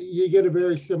 you get a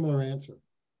very similar answer.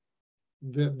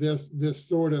 That this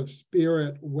sort of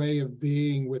spirit way of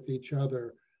being with each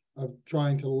other, of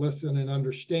trying to listen and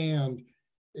understand,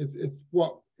 it's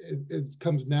what it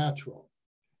comes natural.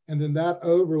 And then that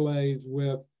overlays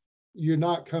with you're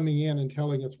not coming in and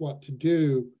telling us what to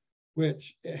do,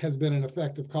 which has been an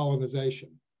effect of colonization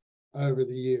over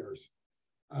the years.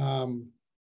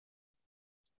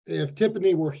 If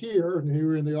Tiffany were here and he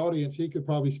were in the audience, he could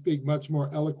probably speak much more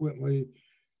eloquently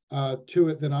to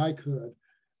it than I could.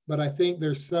 But I think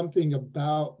there's something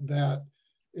about that.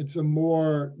 It's a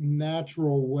more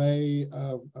natural way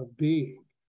of being.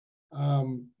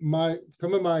 Some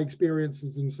of my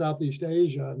experiences in Southeast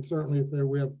Asia, and certainly if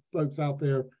we have folks out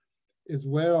there as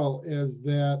well, is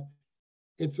that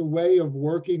it's a way of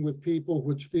working with people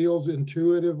which feels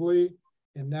intuitively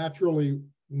and naturally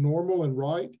normal and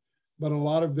right, but a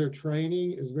lot of their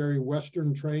training is very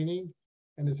Western training,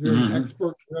 and it's very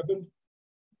expert driven.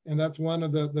 And that's one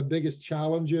of the biggest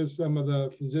challenges some of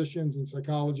the physicians and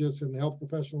psychologists and health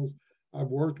professionals I've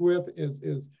worked with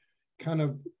is kind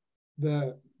of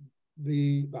the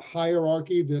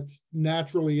hierarchy that's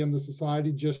naturally in the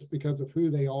society just because of who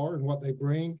they are and what they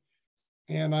bring.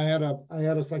 And I had a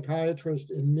psychiatrist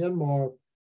in Myanmar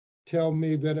tell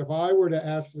me that if I were to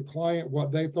ask the client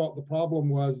what they thought the problem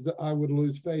was, that I would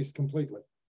lose face completely.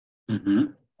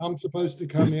 I'm supposed to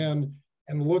come in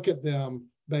and look at them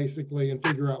basically and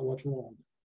figure out what's wrong.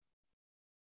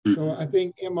 So I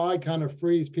think MI kind of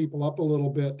frees people up a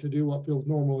little bit to do what feels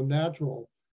normal and natural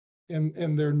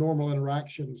in their normal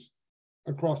interactions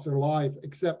across their life,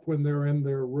 except when they're in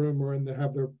their room or they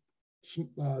have their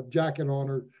jacket on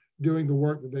or doing the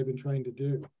work that they've been trained to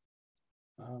do.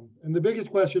 And the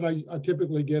biggest question I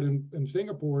typically get in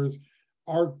Singapore is,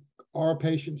 our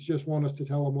patients just want us to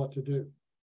tell them what to do?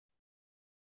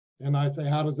 And I say,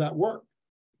 how does that work?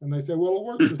 And they say, well, it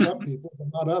works for some people, but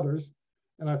not others.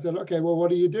 And I said, okay, well, what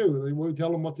do you do? We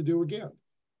tell them what to do again,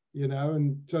 you know?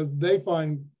 And so they have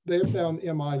found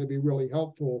MI to be really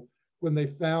helpful when they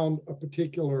found a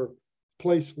particular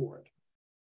place for it.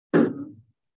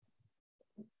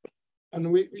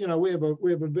 And we have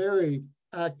a very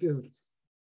active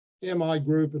MI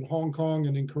group in Hong Kong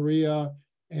and in Korea,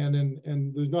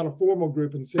 and there's not a formal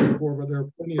group in Singapore, but there are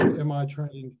plenty of MI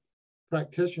trained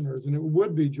practitioners. And it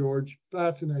would be, George,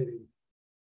 fascinating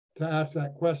to ask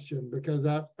that question, because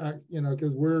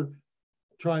because we're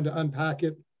trying to unpack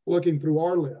it looking through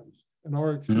our lens and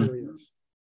our experience.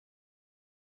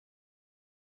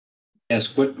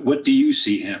 Yes, what do you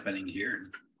see happening here?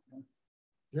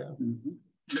 Yeah.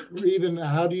 Even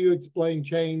how do you explain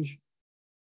change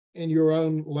in your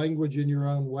own language, in your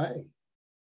own way?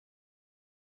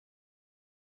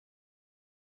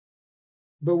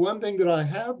 But one thing that I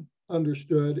have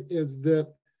understood is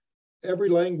that every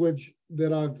language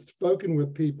that I've spoken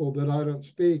with people that I don't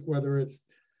speak, whether it's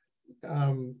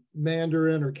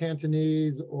Mandarin or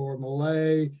Cantonese or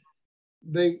Malay,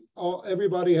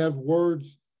 everybody has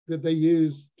words that they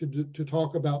use to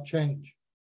talk about change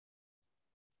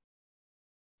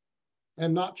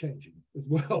and not changing as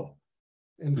well.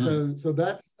 And so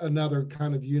that's another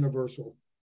kind of universal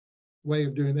way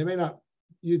of doing it. They may not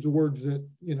use the words that,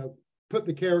 put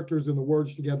the characters and the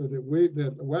words together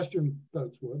that the Western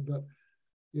folks would, but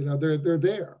they're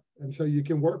there, and so you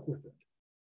can work with it.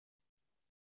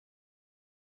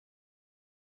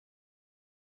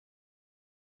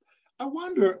 I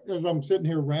wonder, as I'm sitting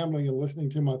here rambling and listening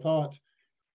to my thoughts,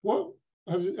 what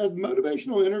has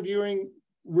motivational interviewing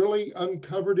really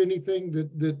uncovered anything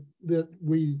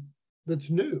that's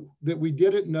new that we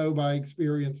didn't know by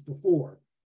experience before?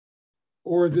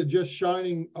 Or is it just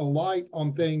shining a light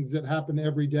on things that happen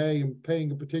every day and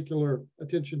paying a particular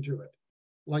attention to it,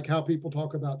 like how people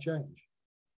talk about change?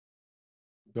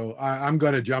 So I'm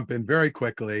going to jump in very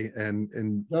quickly,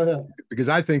 and go ahead, because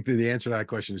I think that the answer to that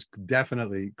question is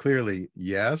definitely, clearly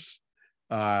yes,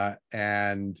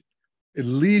 and at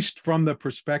least from the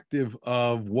perspective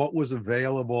of what was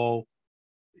available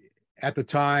at the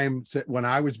time when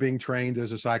I was being trained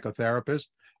as a psychotherapist.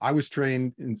 I was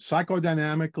trained in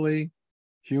psychodynamically,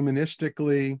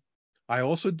 humanistically. I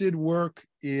also did work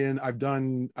I've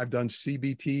done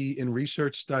CBT in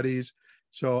research studies,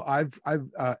 So I've done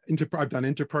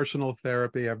interpersonal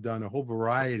therapy. I've done a whole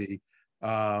variety.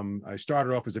 I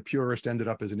started off as a purist, ended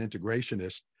up as an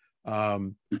integrationist.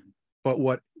 But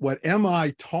what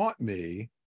MI taught me,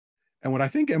 and what I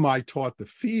think MI taught the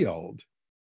field,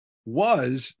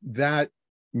 was that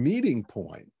meeting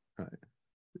point. Right?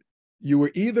 You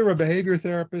were either a behavior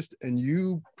therapist and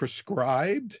you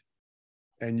prescribed,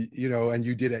 and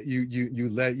you did it.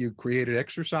 You created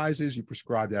exercises, you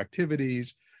prescribed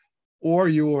activities, or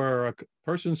you were a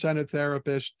person-centered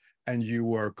therapist and you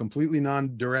were completely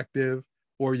non-directive,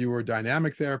 or you were a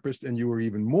dynamic therapist and you were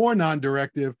even more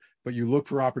non-directive, but you look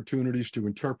for opportunities to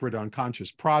interpret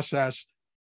unconscious process.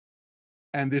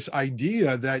 And this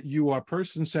idea that you are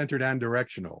person-centered and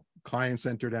directional,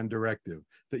 client-centered and directive,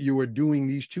 that you are doing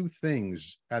these two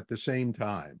things at the same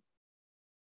time.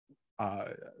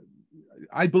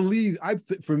 I believe,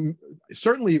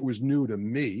 certainly it was new to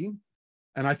me,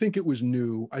 and I think it was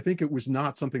new. I think it was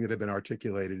not something that had been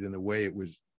articulated in the way it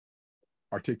was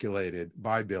articulated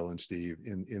by Bill and Steve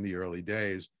in the early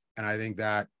days. And I think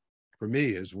that, for me,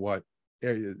 is what,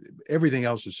 everything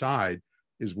else aside,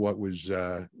 is what was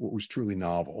truly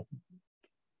novel.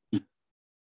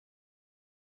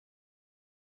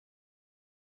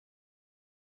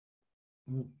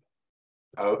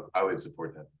 I would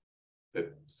support that.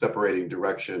 That separating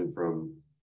direction from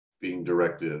being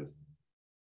directive,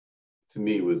 to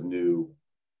me, was new,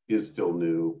 is still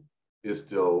new, is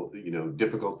still,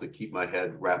 difficult to keep my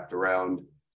head wrapped around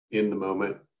in the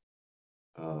moment.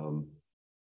 That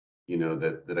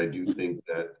I do think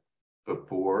that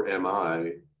before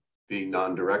MI, being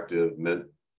non-directive meant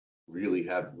really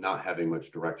not having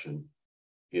much direction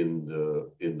in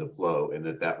the flow, and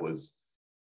it's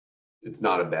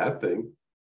not a bad thing.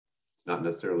 It's not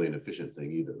necessarily an efficient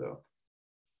thing either, though.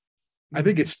 I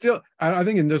think it's still, I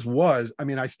think it just was, I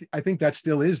think that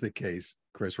still is the case,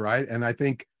 Chris, right? And I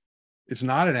think it's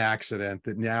not an accident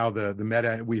that now the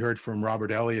meta, we heard from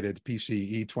Robert Elliott at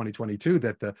PCE 2022,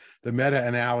 that the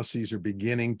meta-analyses are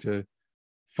beginning to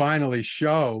finally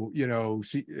show,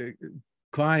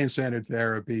 client-centered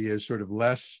therapy is sort of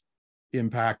less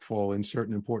impactful in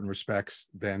certain important respects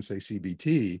than, say,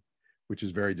 CBT, which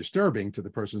is very disturbing to the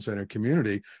person-centered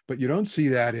community. But you don't see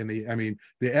that in the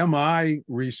MI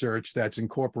research that's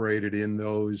incorporated in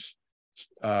that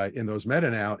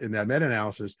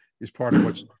meta-analysis is part of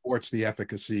what supports the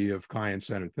efficacy of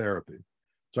client-centered therapy.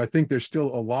 So I think there's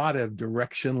still a lot of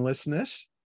directionlessness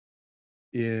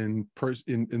in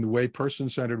the way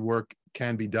person-centered work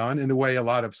can be done, in the way a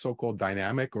lot of so-called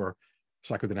dynamic or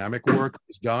psychodynamic work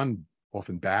is done,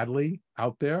 often badly,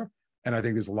 out there. And I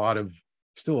think there's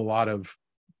still a lot of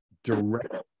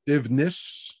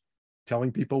directiveness,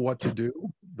 telling people what to do.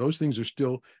 Those things are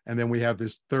still, and then we have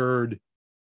this third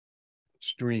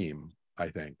stream, I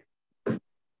think,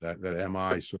 that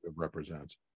MI sort of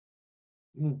represents.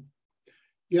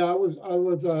 Yeah, I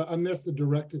missed the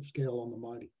directive scale on the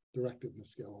mighty,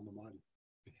 directiveness scale on the mighty.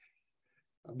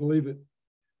 I believe it,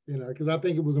 because I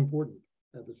think it was important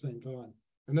at the same time.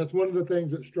 And that's one of the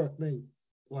things that struck me,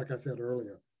 like I said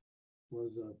earlier,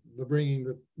 was bridging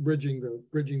the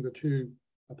two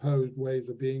opposed ways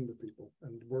of being with people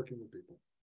and working with people.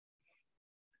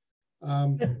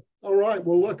 All right,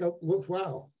 well, look,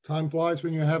 wow, time flies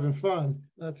when you're having fun,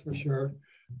 that's for sure.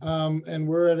 And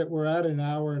we're at an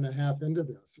hour and a half into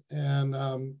this. And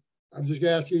I'm just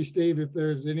gonna ask you, Steve, if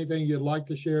there's anything you'd like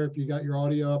to share, if you got your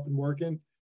audio up and working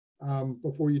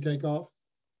before you take off.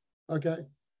 Okay.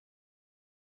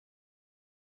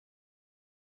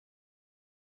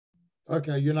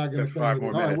 Okay, you're not going to say 5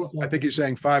 more minutes. I think he's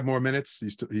saying 5 more minutes.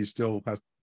 He still has.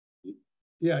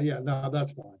 Yeah, no,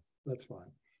 that's fine. That's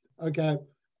fine. Okay.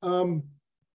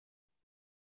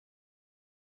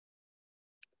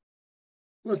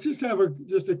 Let's just have a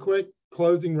quick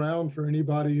closing round for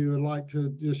anybody who would like to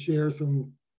just share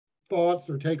some thoughts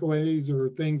or takeaways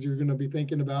or things you're going to be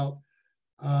thinking about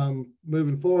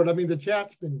moving forward. I mean, the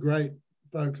chat's been great,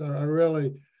 folks.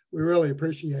 We really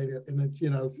appreciate it, and it's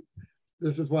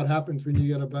this is what happens when you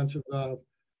get a bunch of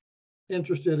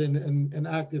interested and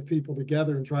active people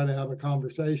together and try to have a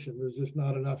conversation. There's just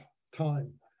not enough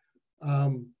time.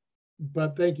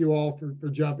 But thank you all for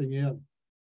jumping in.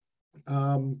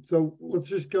 So let's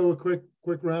just go a quick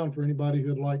round for anybody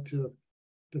who'd like to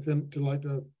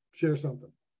share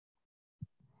something.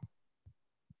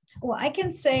 Well, I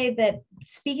can say that,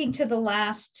 speaking to the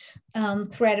last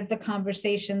thread of the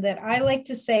conversation, that I like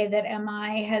to say that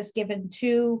MI has given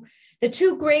the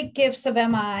two great gifts of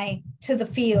MI to the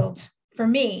field for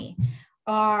me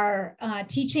are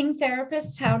teaching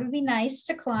therapists how to be nice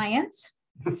to clients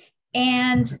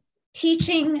and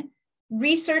teaching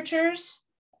researchers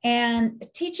and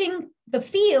teaching the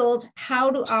field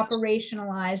how to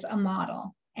operationalize a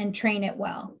model and train it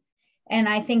well. And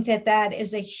I think that that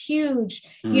is a huge,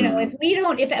 you know, if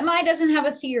MI doesn't have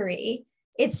a theory,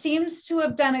 it seems to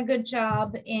have done a good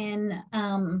job in,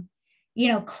 you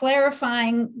know,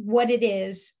 clarifying what it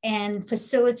is and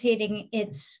facilitating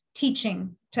its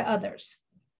teaching to others.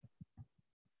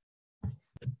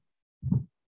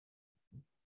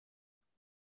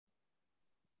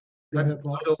 I'd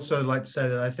also like to say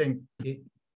that I think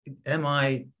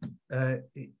MI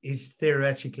is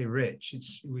theoretically rich.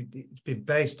 It's been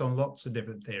based on lots of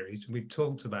different theories. We've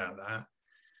talked about that.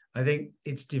 I think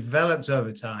it's developed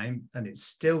over time and it's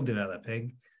still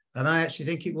developing. And I actually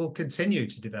think it will continue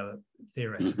to develop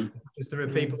theoretically because there are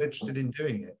people interested in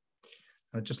doing it.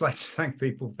 I'd just like to thank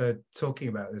people for talking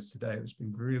about this today. It's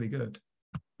been really good.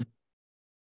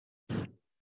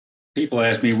 People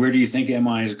ask me, where do you think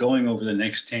MI is going over the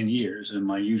next 10 years? And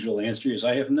my usual answer is,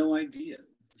 I have no idea.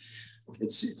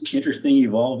 It's interesting,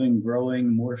 evolving,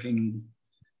 growing, morphing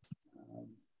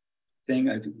thing.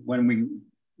 When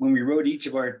we wrote each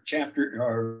of our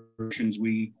editions,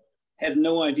 we had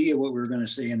no idea what we were going to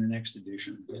say in the next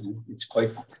edition. It's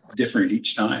quite different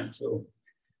each time. So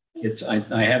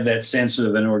I have that sense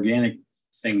of an organic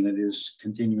thing that is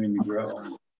continuing to grow.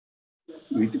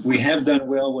 We have done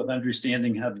well with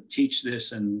understanding how to teach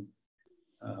this and,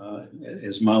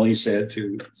 as Molly said,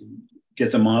 to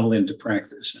get the model into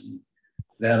practice. And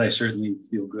that I certainly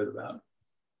feel good about.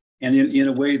 And in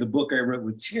a way, the book I wrote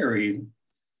with Terry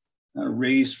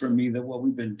raised for me that what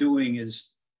we've been doing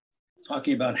is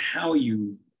talking about how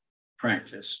you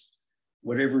practice,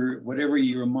 whatever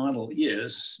your model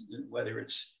is, whether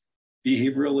it's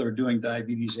behavioral or doing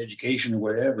diabetes education or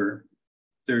whatever.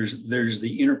 There's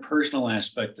the interpersonal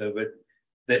aspect of it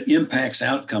that impacts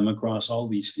outcome across all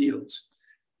these fields.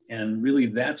 And really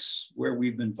that's where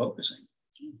we've been focusing.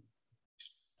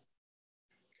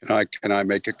 Can I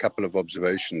make a couple of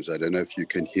observations? I don't know if you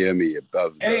can hear me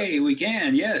above. Hey, we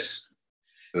can, yes.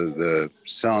 The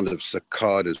sound of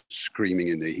cicadas screaming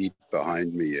in the heat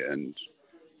behind me and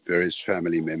various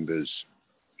family members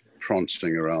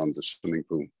prancing around the swimming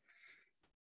pool.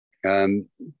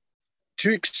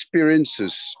 Two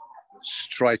experiences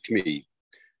strike me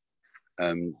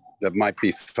that might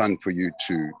be fun for you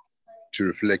to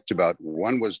reflect about.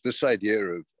 One was this idea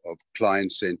of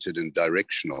client-centered and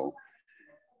directional.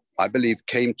 I believe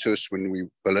came to us when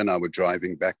Bill and I were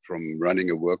driving back from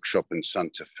running a workshop in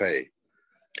Santa Fe.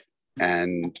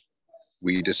 And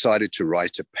we decided to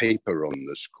write a paper on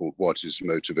this called What is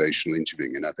Motivational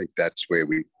Interviewing? And I think that's where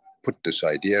we put this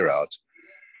idea out.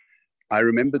 I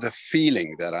remember the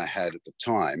feeling that I had at the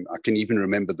time. I can even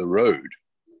remember the road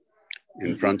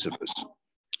in front of us.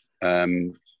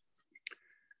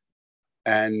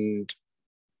 And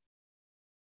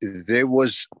there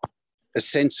was a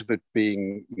sense of it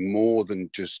being more than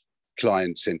just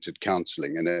client-centered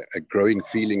counseling, and a growing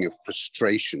feeling of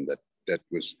frustration that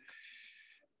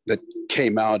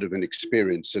came out of an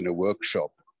experience in a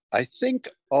workshop. I think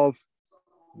of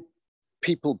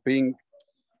people being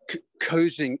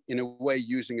cozying in a way,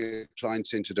 using a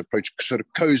client-centered approach, sort of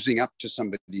cozying up to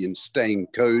somebody and staying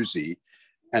cozy,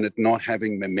 and it not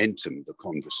having momentum, the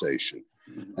conversation.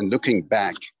 And looking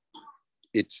back,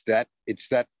 it's that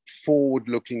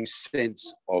forward-looking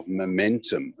sense of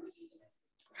momentum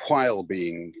while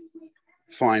being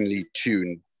finely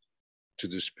tuned to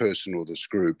this person or this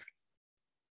group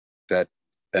that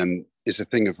is a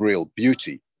thing of real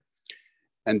beauty.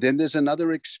 And then there's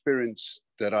another experience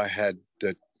that I had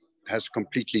that has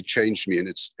completely changed me, and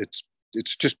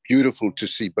it's just beautiful to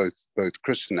see both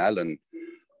Chris and Allan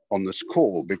on this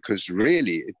call, because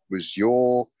really it was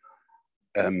your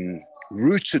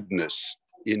rootedness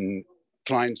in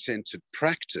client-centered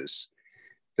practice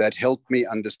that helped me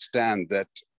understand that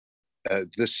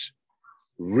this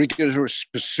rigorous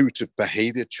pursuit of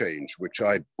behavior change, which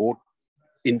I bought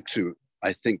into,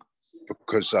 I think,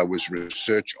 because I was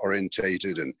research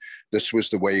orientated and this was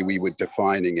the way we were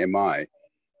defining MI.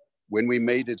 When we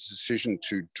made a decision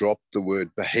to drop the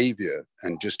word behavior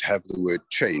and just have the word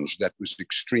change, that was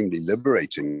extremely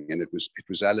liberating. And it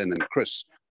was Allan and Chris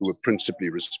who were principally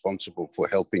responsible for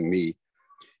helping me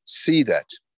see that.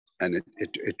 And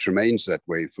it remains that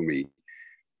way for me.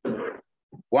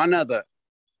 One other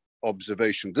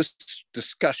observation, this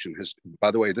discussion has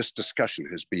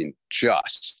been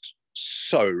just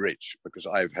so rich, because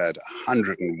I've had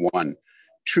 101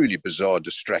 truly bizarre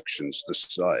distractions this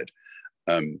side.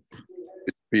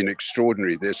 It's been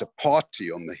extraordinary. There's a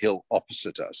party on the hill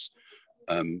opposite us,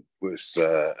 with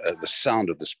the sound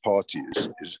of this party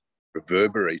is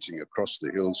reverberating across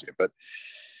the hills here. But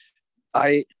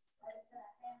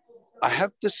I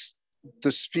have this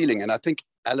feeling, and I think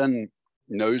Allan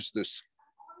knows this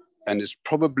and is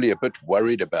probably a bit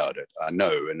worried about it. I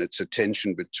know, and it's a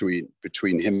tension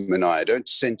between him and I don't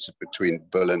sense it between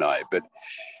Bill and I, but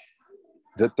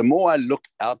that the more I look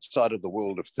outside of the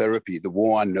world of therapy, the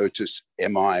more I notice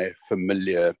MI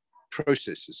familiar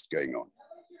processes going on.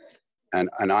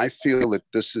 And I feel that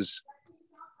this is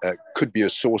could be a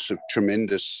source of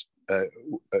tremendous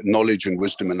knowledge and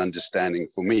wisdom and understanding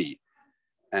for me.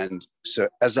 And so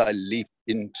as I leap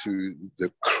into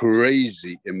the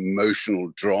crazy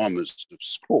emotional dramas of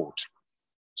sport,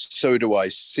 so do I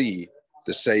see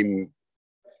the same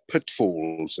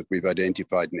pitfalls that we've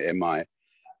identified in MI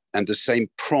and the same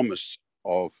promise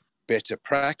of better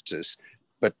practice,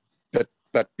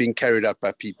 but being carried out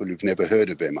by people who've never heard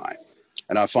of MI.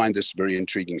 And I find this very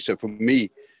intriguing. So for me,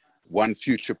 one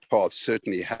future path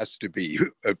certainly has to be,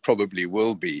 probably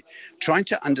will be, trying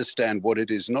to understand what it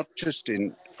is, not just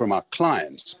from our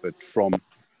clients, but from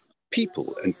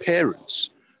people and parents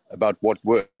about what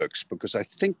works, because I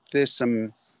think there's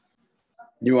some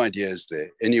new ideas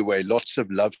there. Anyway, lots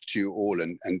of love to you all,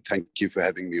 and thank you for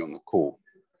having me on the call.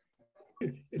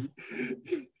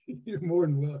 You're more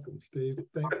than welcome, Steve.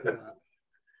 Thanks for that.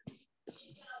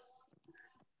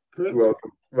 Chris?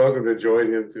 Welcome to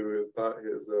join him to his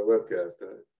webcast.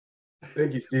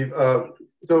 Thank you, Steve.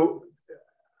 So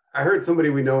I heard somebody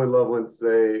we know and love once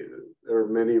say there are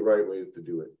many right ways to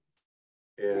do it.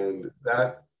 And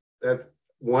that's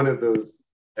one of those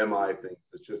MI things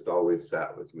that's just always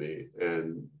sat with me.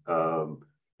 And,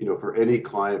 you know, for any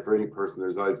client, for any person,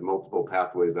 there's always multiple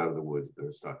pathways out of the woods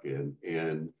they're stuck in.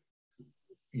 And,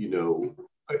 you know,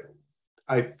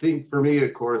 I think for me,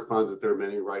 it corresponds that there are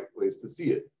many right ways to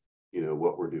see it, you know,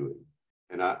 what we're doing.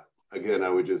 And I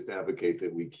would just advocate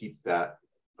that we keep that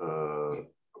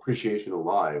appreciation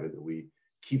alive, and that we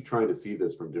keep trying to see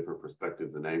this from different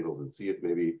perspectives and angles, and see if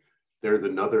maybe there's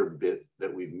another bit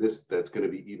that we've missed that's going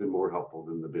to be even more helpful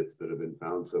than the bits that have been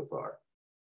found so far.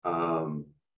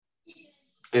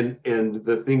 And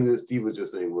the thing that Steve was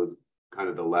just saying was kind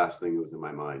of the last thing that was in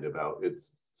my mind about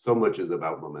it's so much is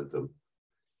about momentum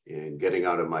and getting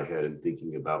out of my head and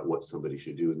thinking about what somebody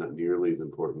should do, and not nearly as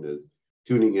important as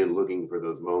tuning in, looking for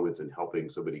those moments and helping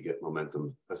somebody get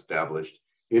momentum established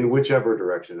in whichever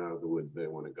direction out of the woods they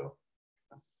want to go.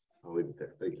 I'll leave it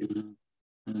there. Thank you.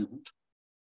 Mm-hmm.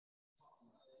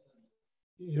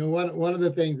 You know, one of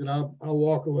the things that I'll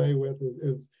walk away with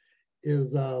is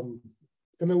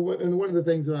and one of the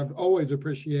things that I've always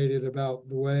appreciated about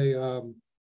the way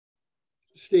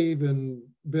Steve and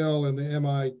Bill and the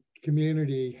MI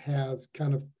community has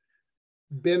kind of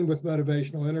been with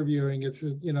motivational interviewing. It's,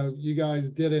 you know, you guys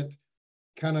didn't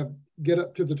kind of get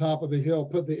up to the top of the hill,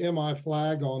 put the MI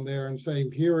flag on there and say,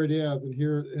 here it is,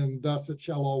 and thus it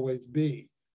shall always be.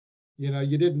 You know,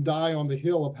 you didn't die on the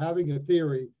hill of having a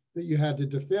theory that you had to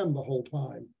defend the whole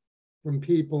time from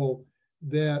people,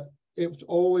 that it's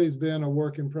always been a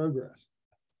work in progress.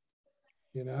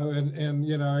 You know, and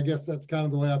you know, I guess that's kind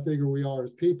of the way I figure we are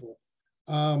as people.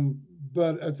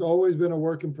 But it's always been a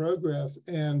work in progress,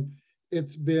 and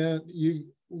it's been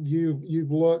you've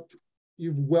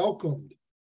welcomed,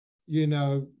 you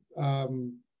know,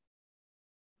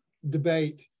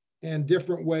 debate and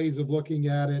different ways of looking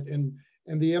at it, and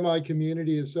the MI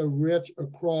community is so rich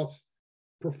across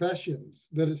professions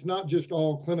that it's not just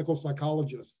all clinical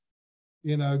psychologists,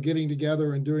 you know, getting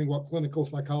together and doing what clinical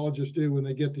psychologists do when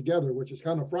they get together, which is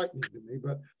kind of frightening to me.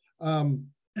 But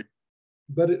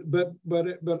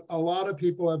a lot of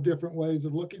people have different ways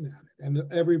of looking at it, and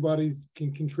everybody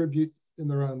can contribute in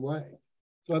their own way.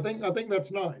 So I think that's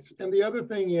nice. And the other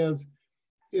thing is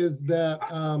that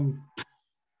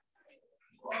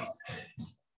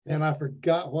and I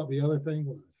forgot what the other thing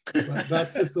was, but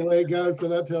that's just the way it goes. So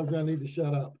that tells me I need to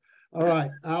shut up. All right,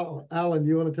 Allan,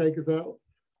 you want to take us out?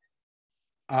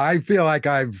 I feel like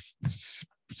I've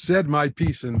said my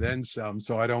piece and then some,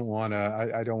 so I don't want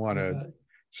to. I don't want to Okay.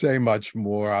 say much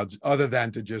more, other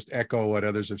than to just echo what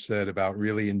others have said about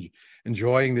really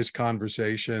enjoying this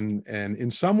conversation. And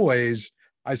in some ways,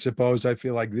 I suppose I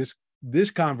feel like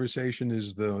this conversation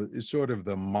is sort of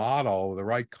the model, the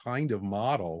right kind of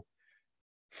model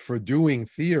for doing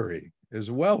theory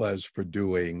as well as for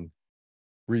doing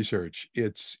research.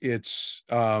 It's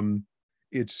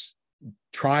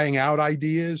trying out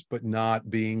ideas, but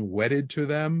not being wedded to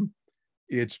them.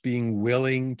 It's being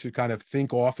willing to kind of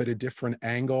think off at a different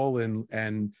angle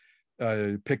and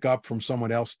pick up from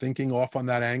someone else thinking off on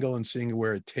that angle and seeing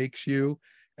where it takes you,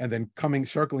 and then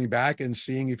circling back and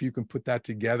seeing if you can put that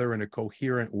together in a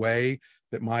coherent way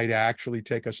that might actually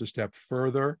take us a step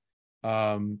further.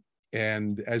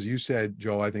 And as you said,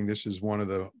 Joel, I think this is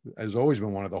has always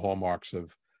been one of the hallmarks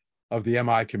of the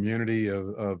MI community,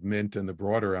 of Mint and the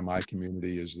broader MI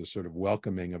community, is the sort of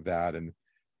welcoming of that. And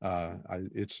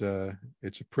it's a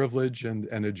privilege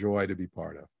and a joy to be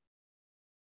part of.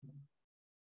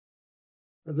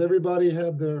 Has everybody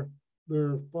had their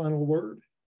final word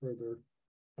for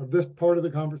of this part of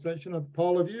the conversation?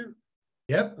 Paul, have you?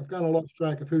 Yep. I've kind of lost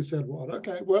track of who said what.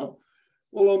 Okay, well,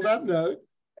 on that note,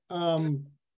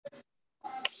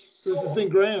 this has been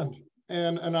grand,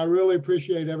 and I really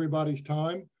appreciate everybody's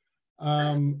time.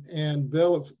 And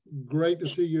Bill, it's great to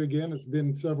see you again. It's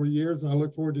been several years, and I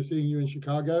look forward to seeing you in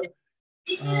Chicago.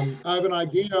 I have an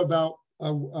idea about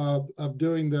of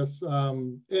doing this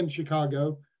in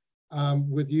Chicago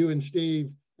with you and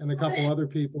Steve and a couple other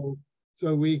people,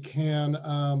 so we can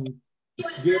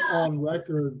get on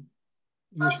record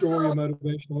your story of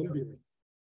motivational interviewing.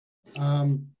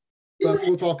 But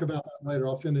we'll talk about that later.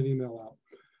 I'll send an email out.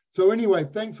 So anyway,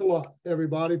 thanks a lot,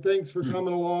 everybody. Thanks for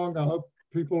coming along. I hope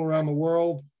people around the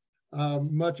world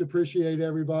much appreciate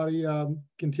everybody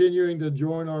continuing to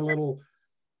join our little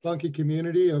funky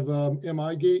community of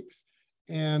MI Geeks.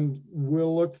 And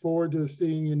we'll look forward to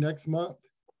seeing you next month.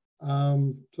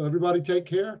 So everybody take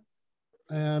care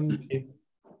and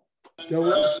go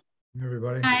well.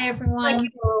 Everybody. Hi, everyone.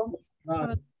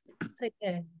 Bye. Take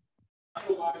care.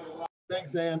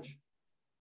 Thanks, Ange.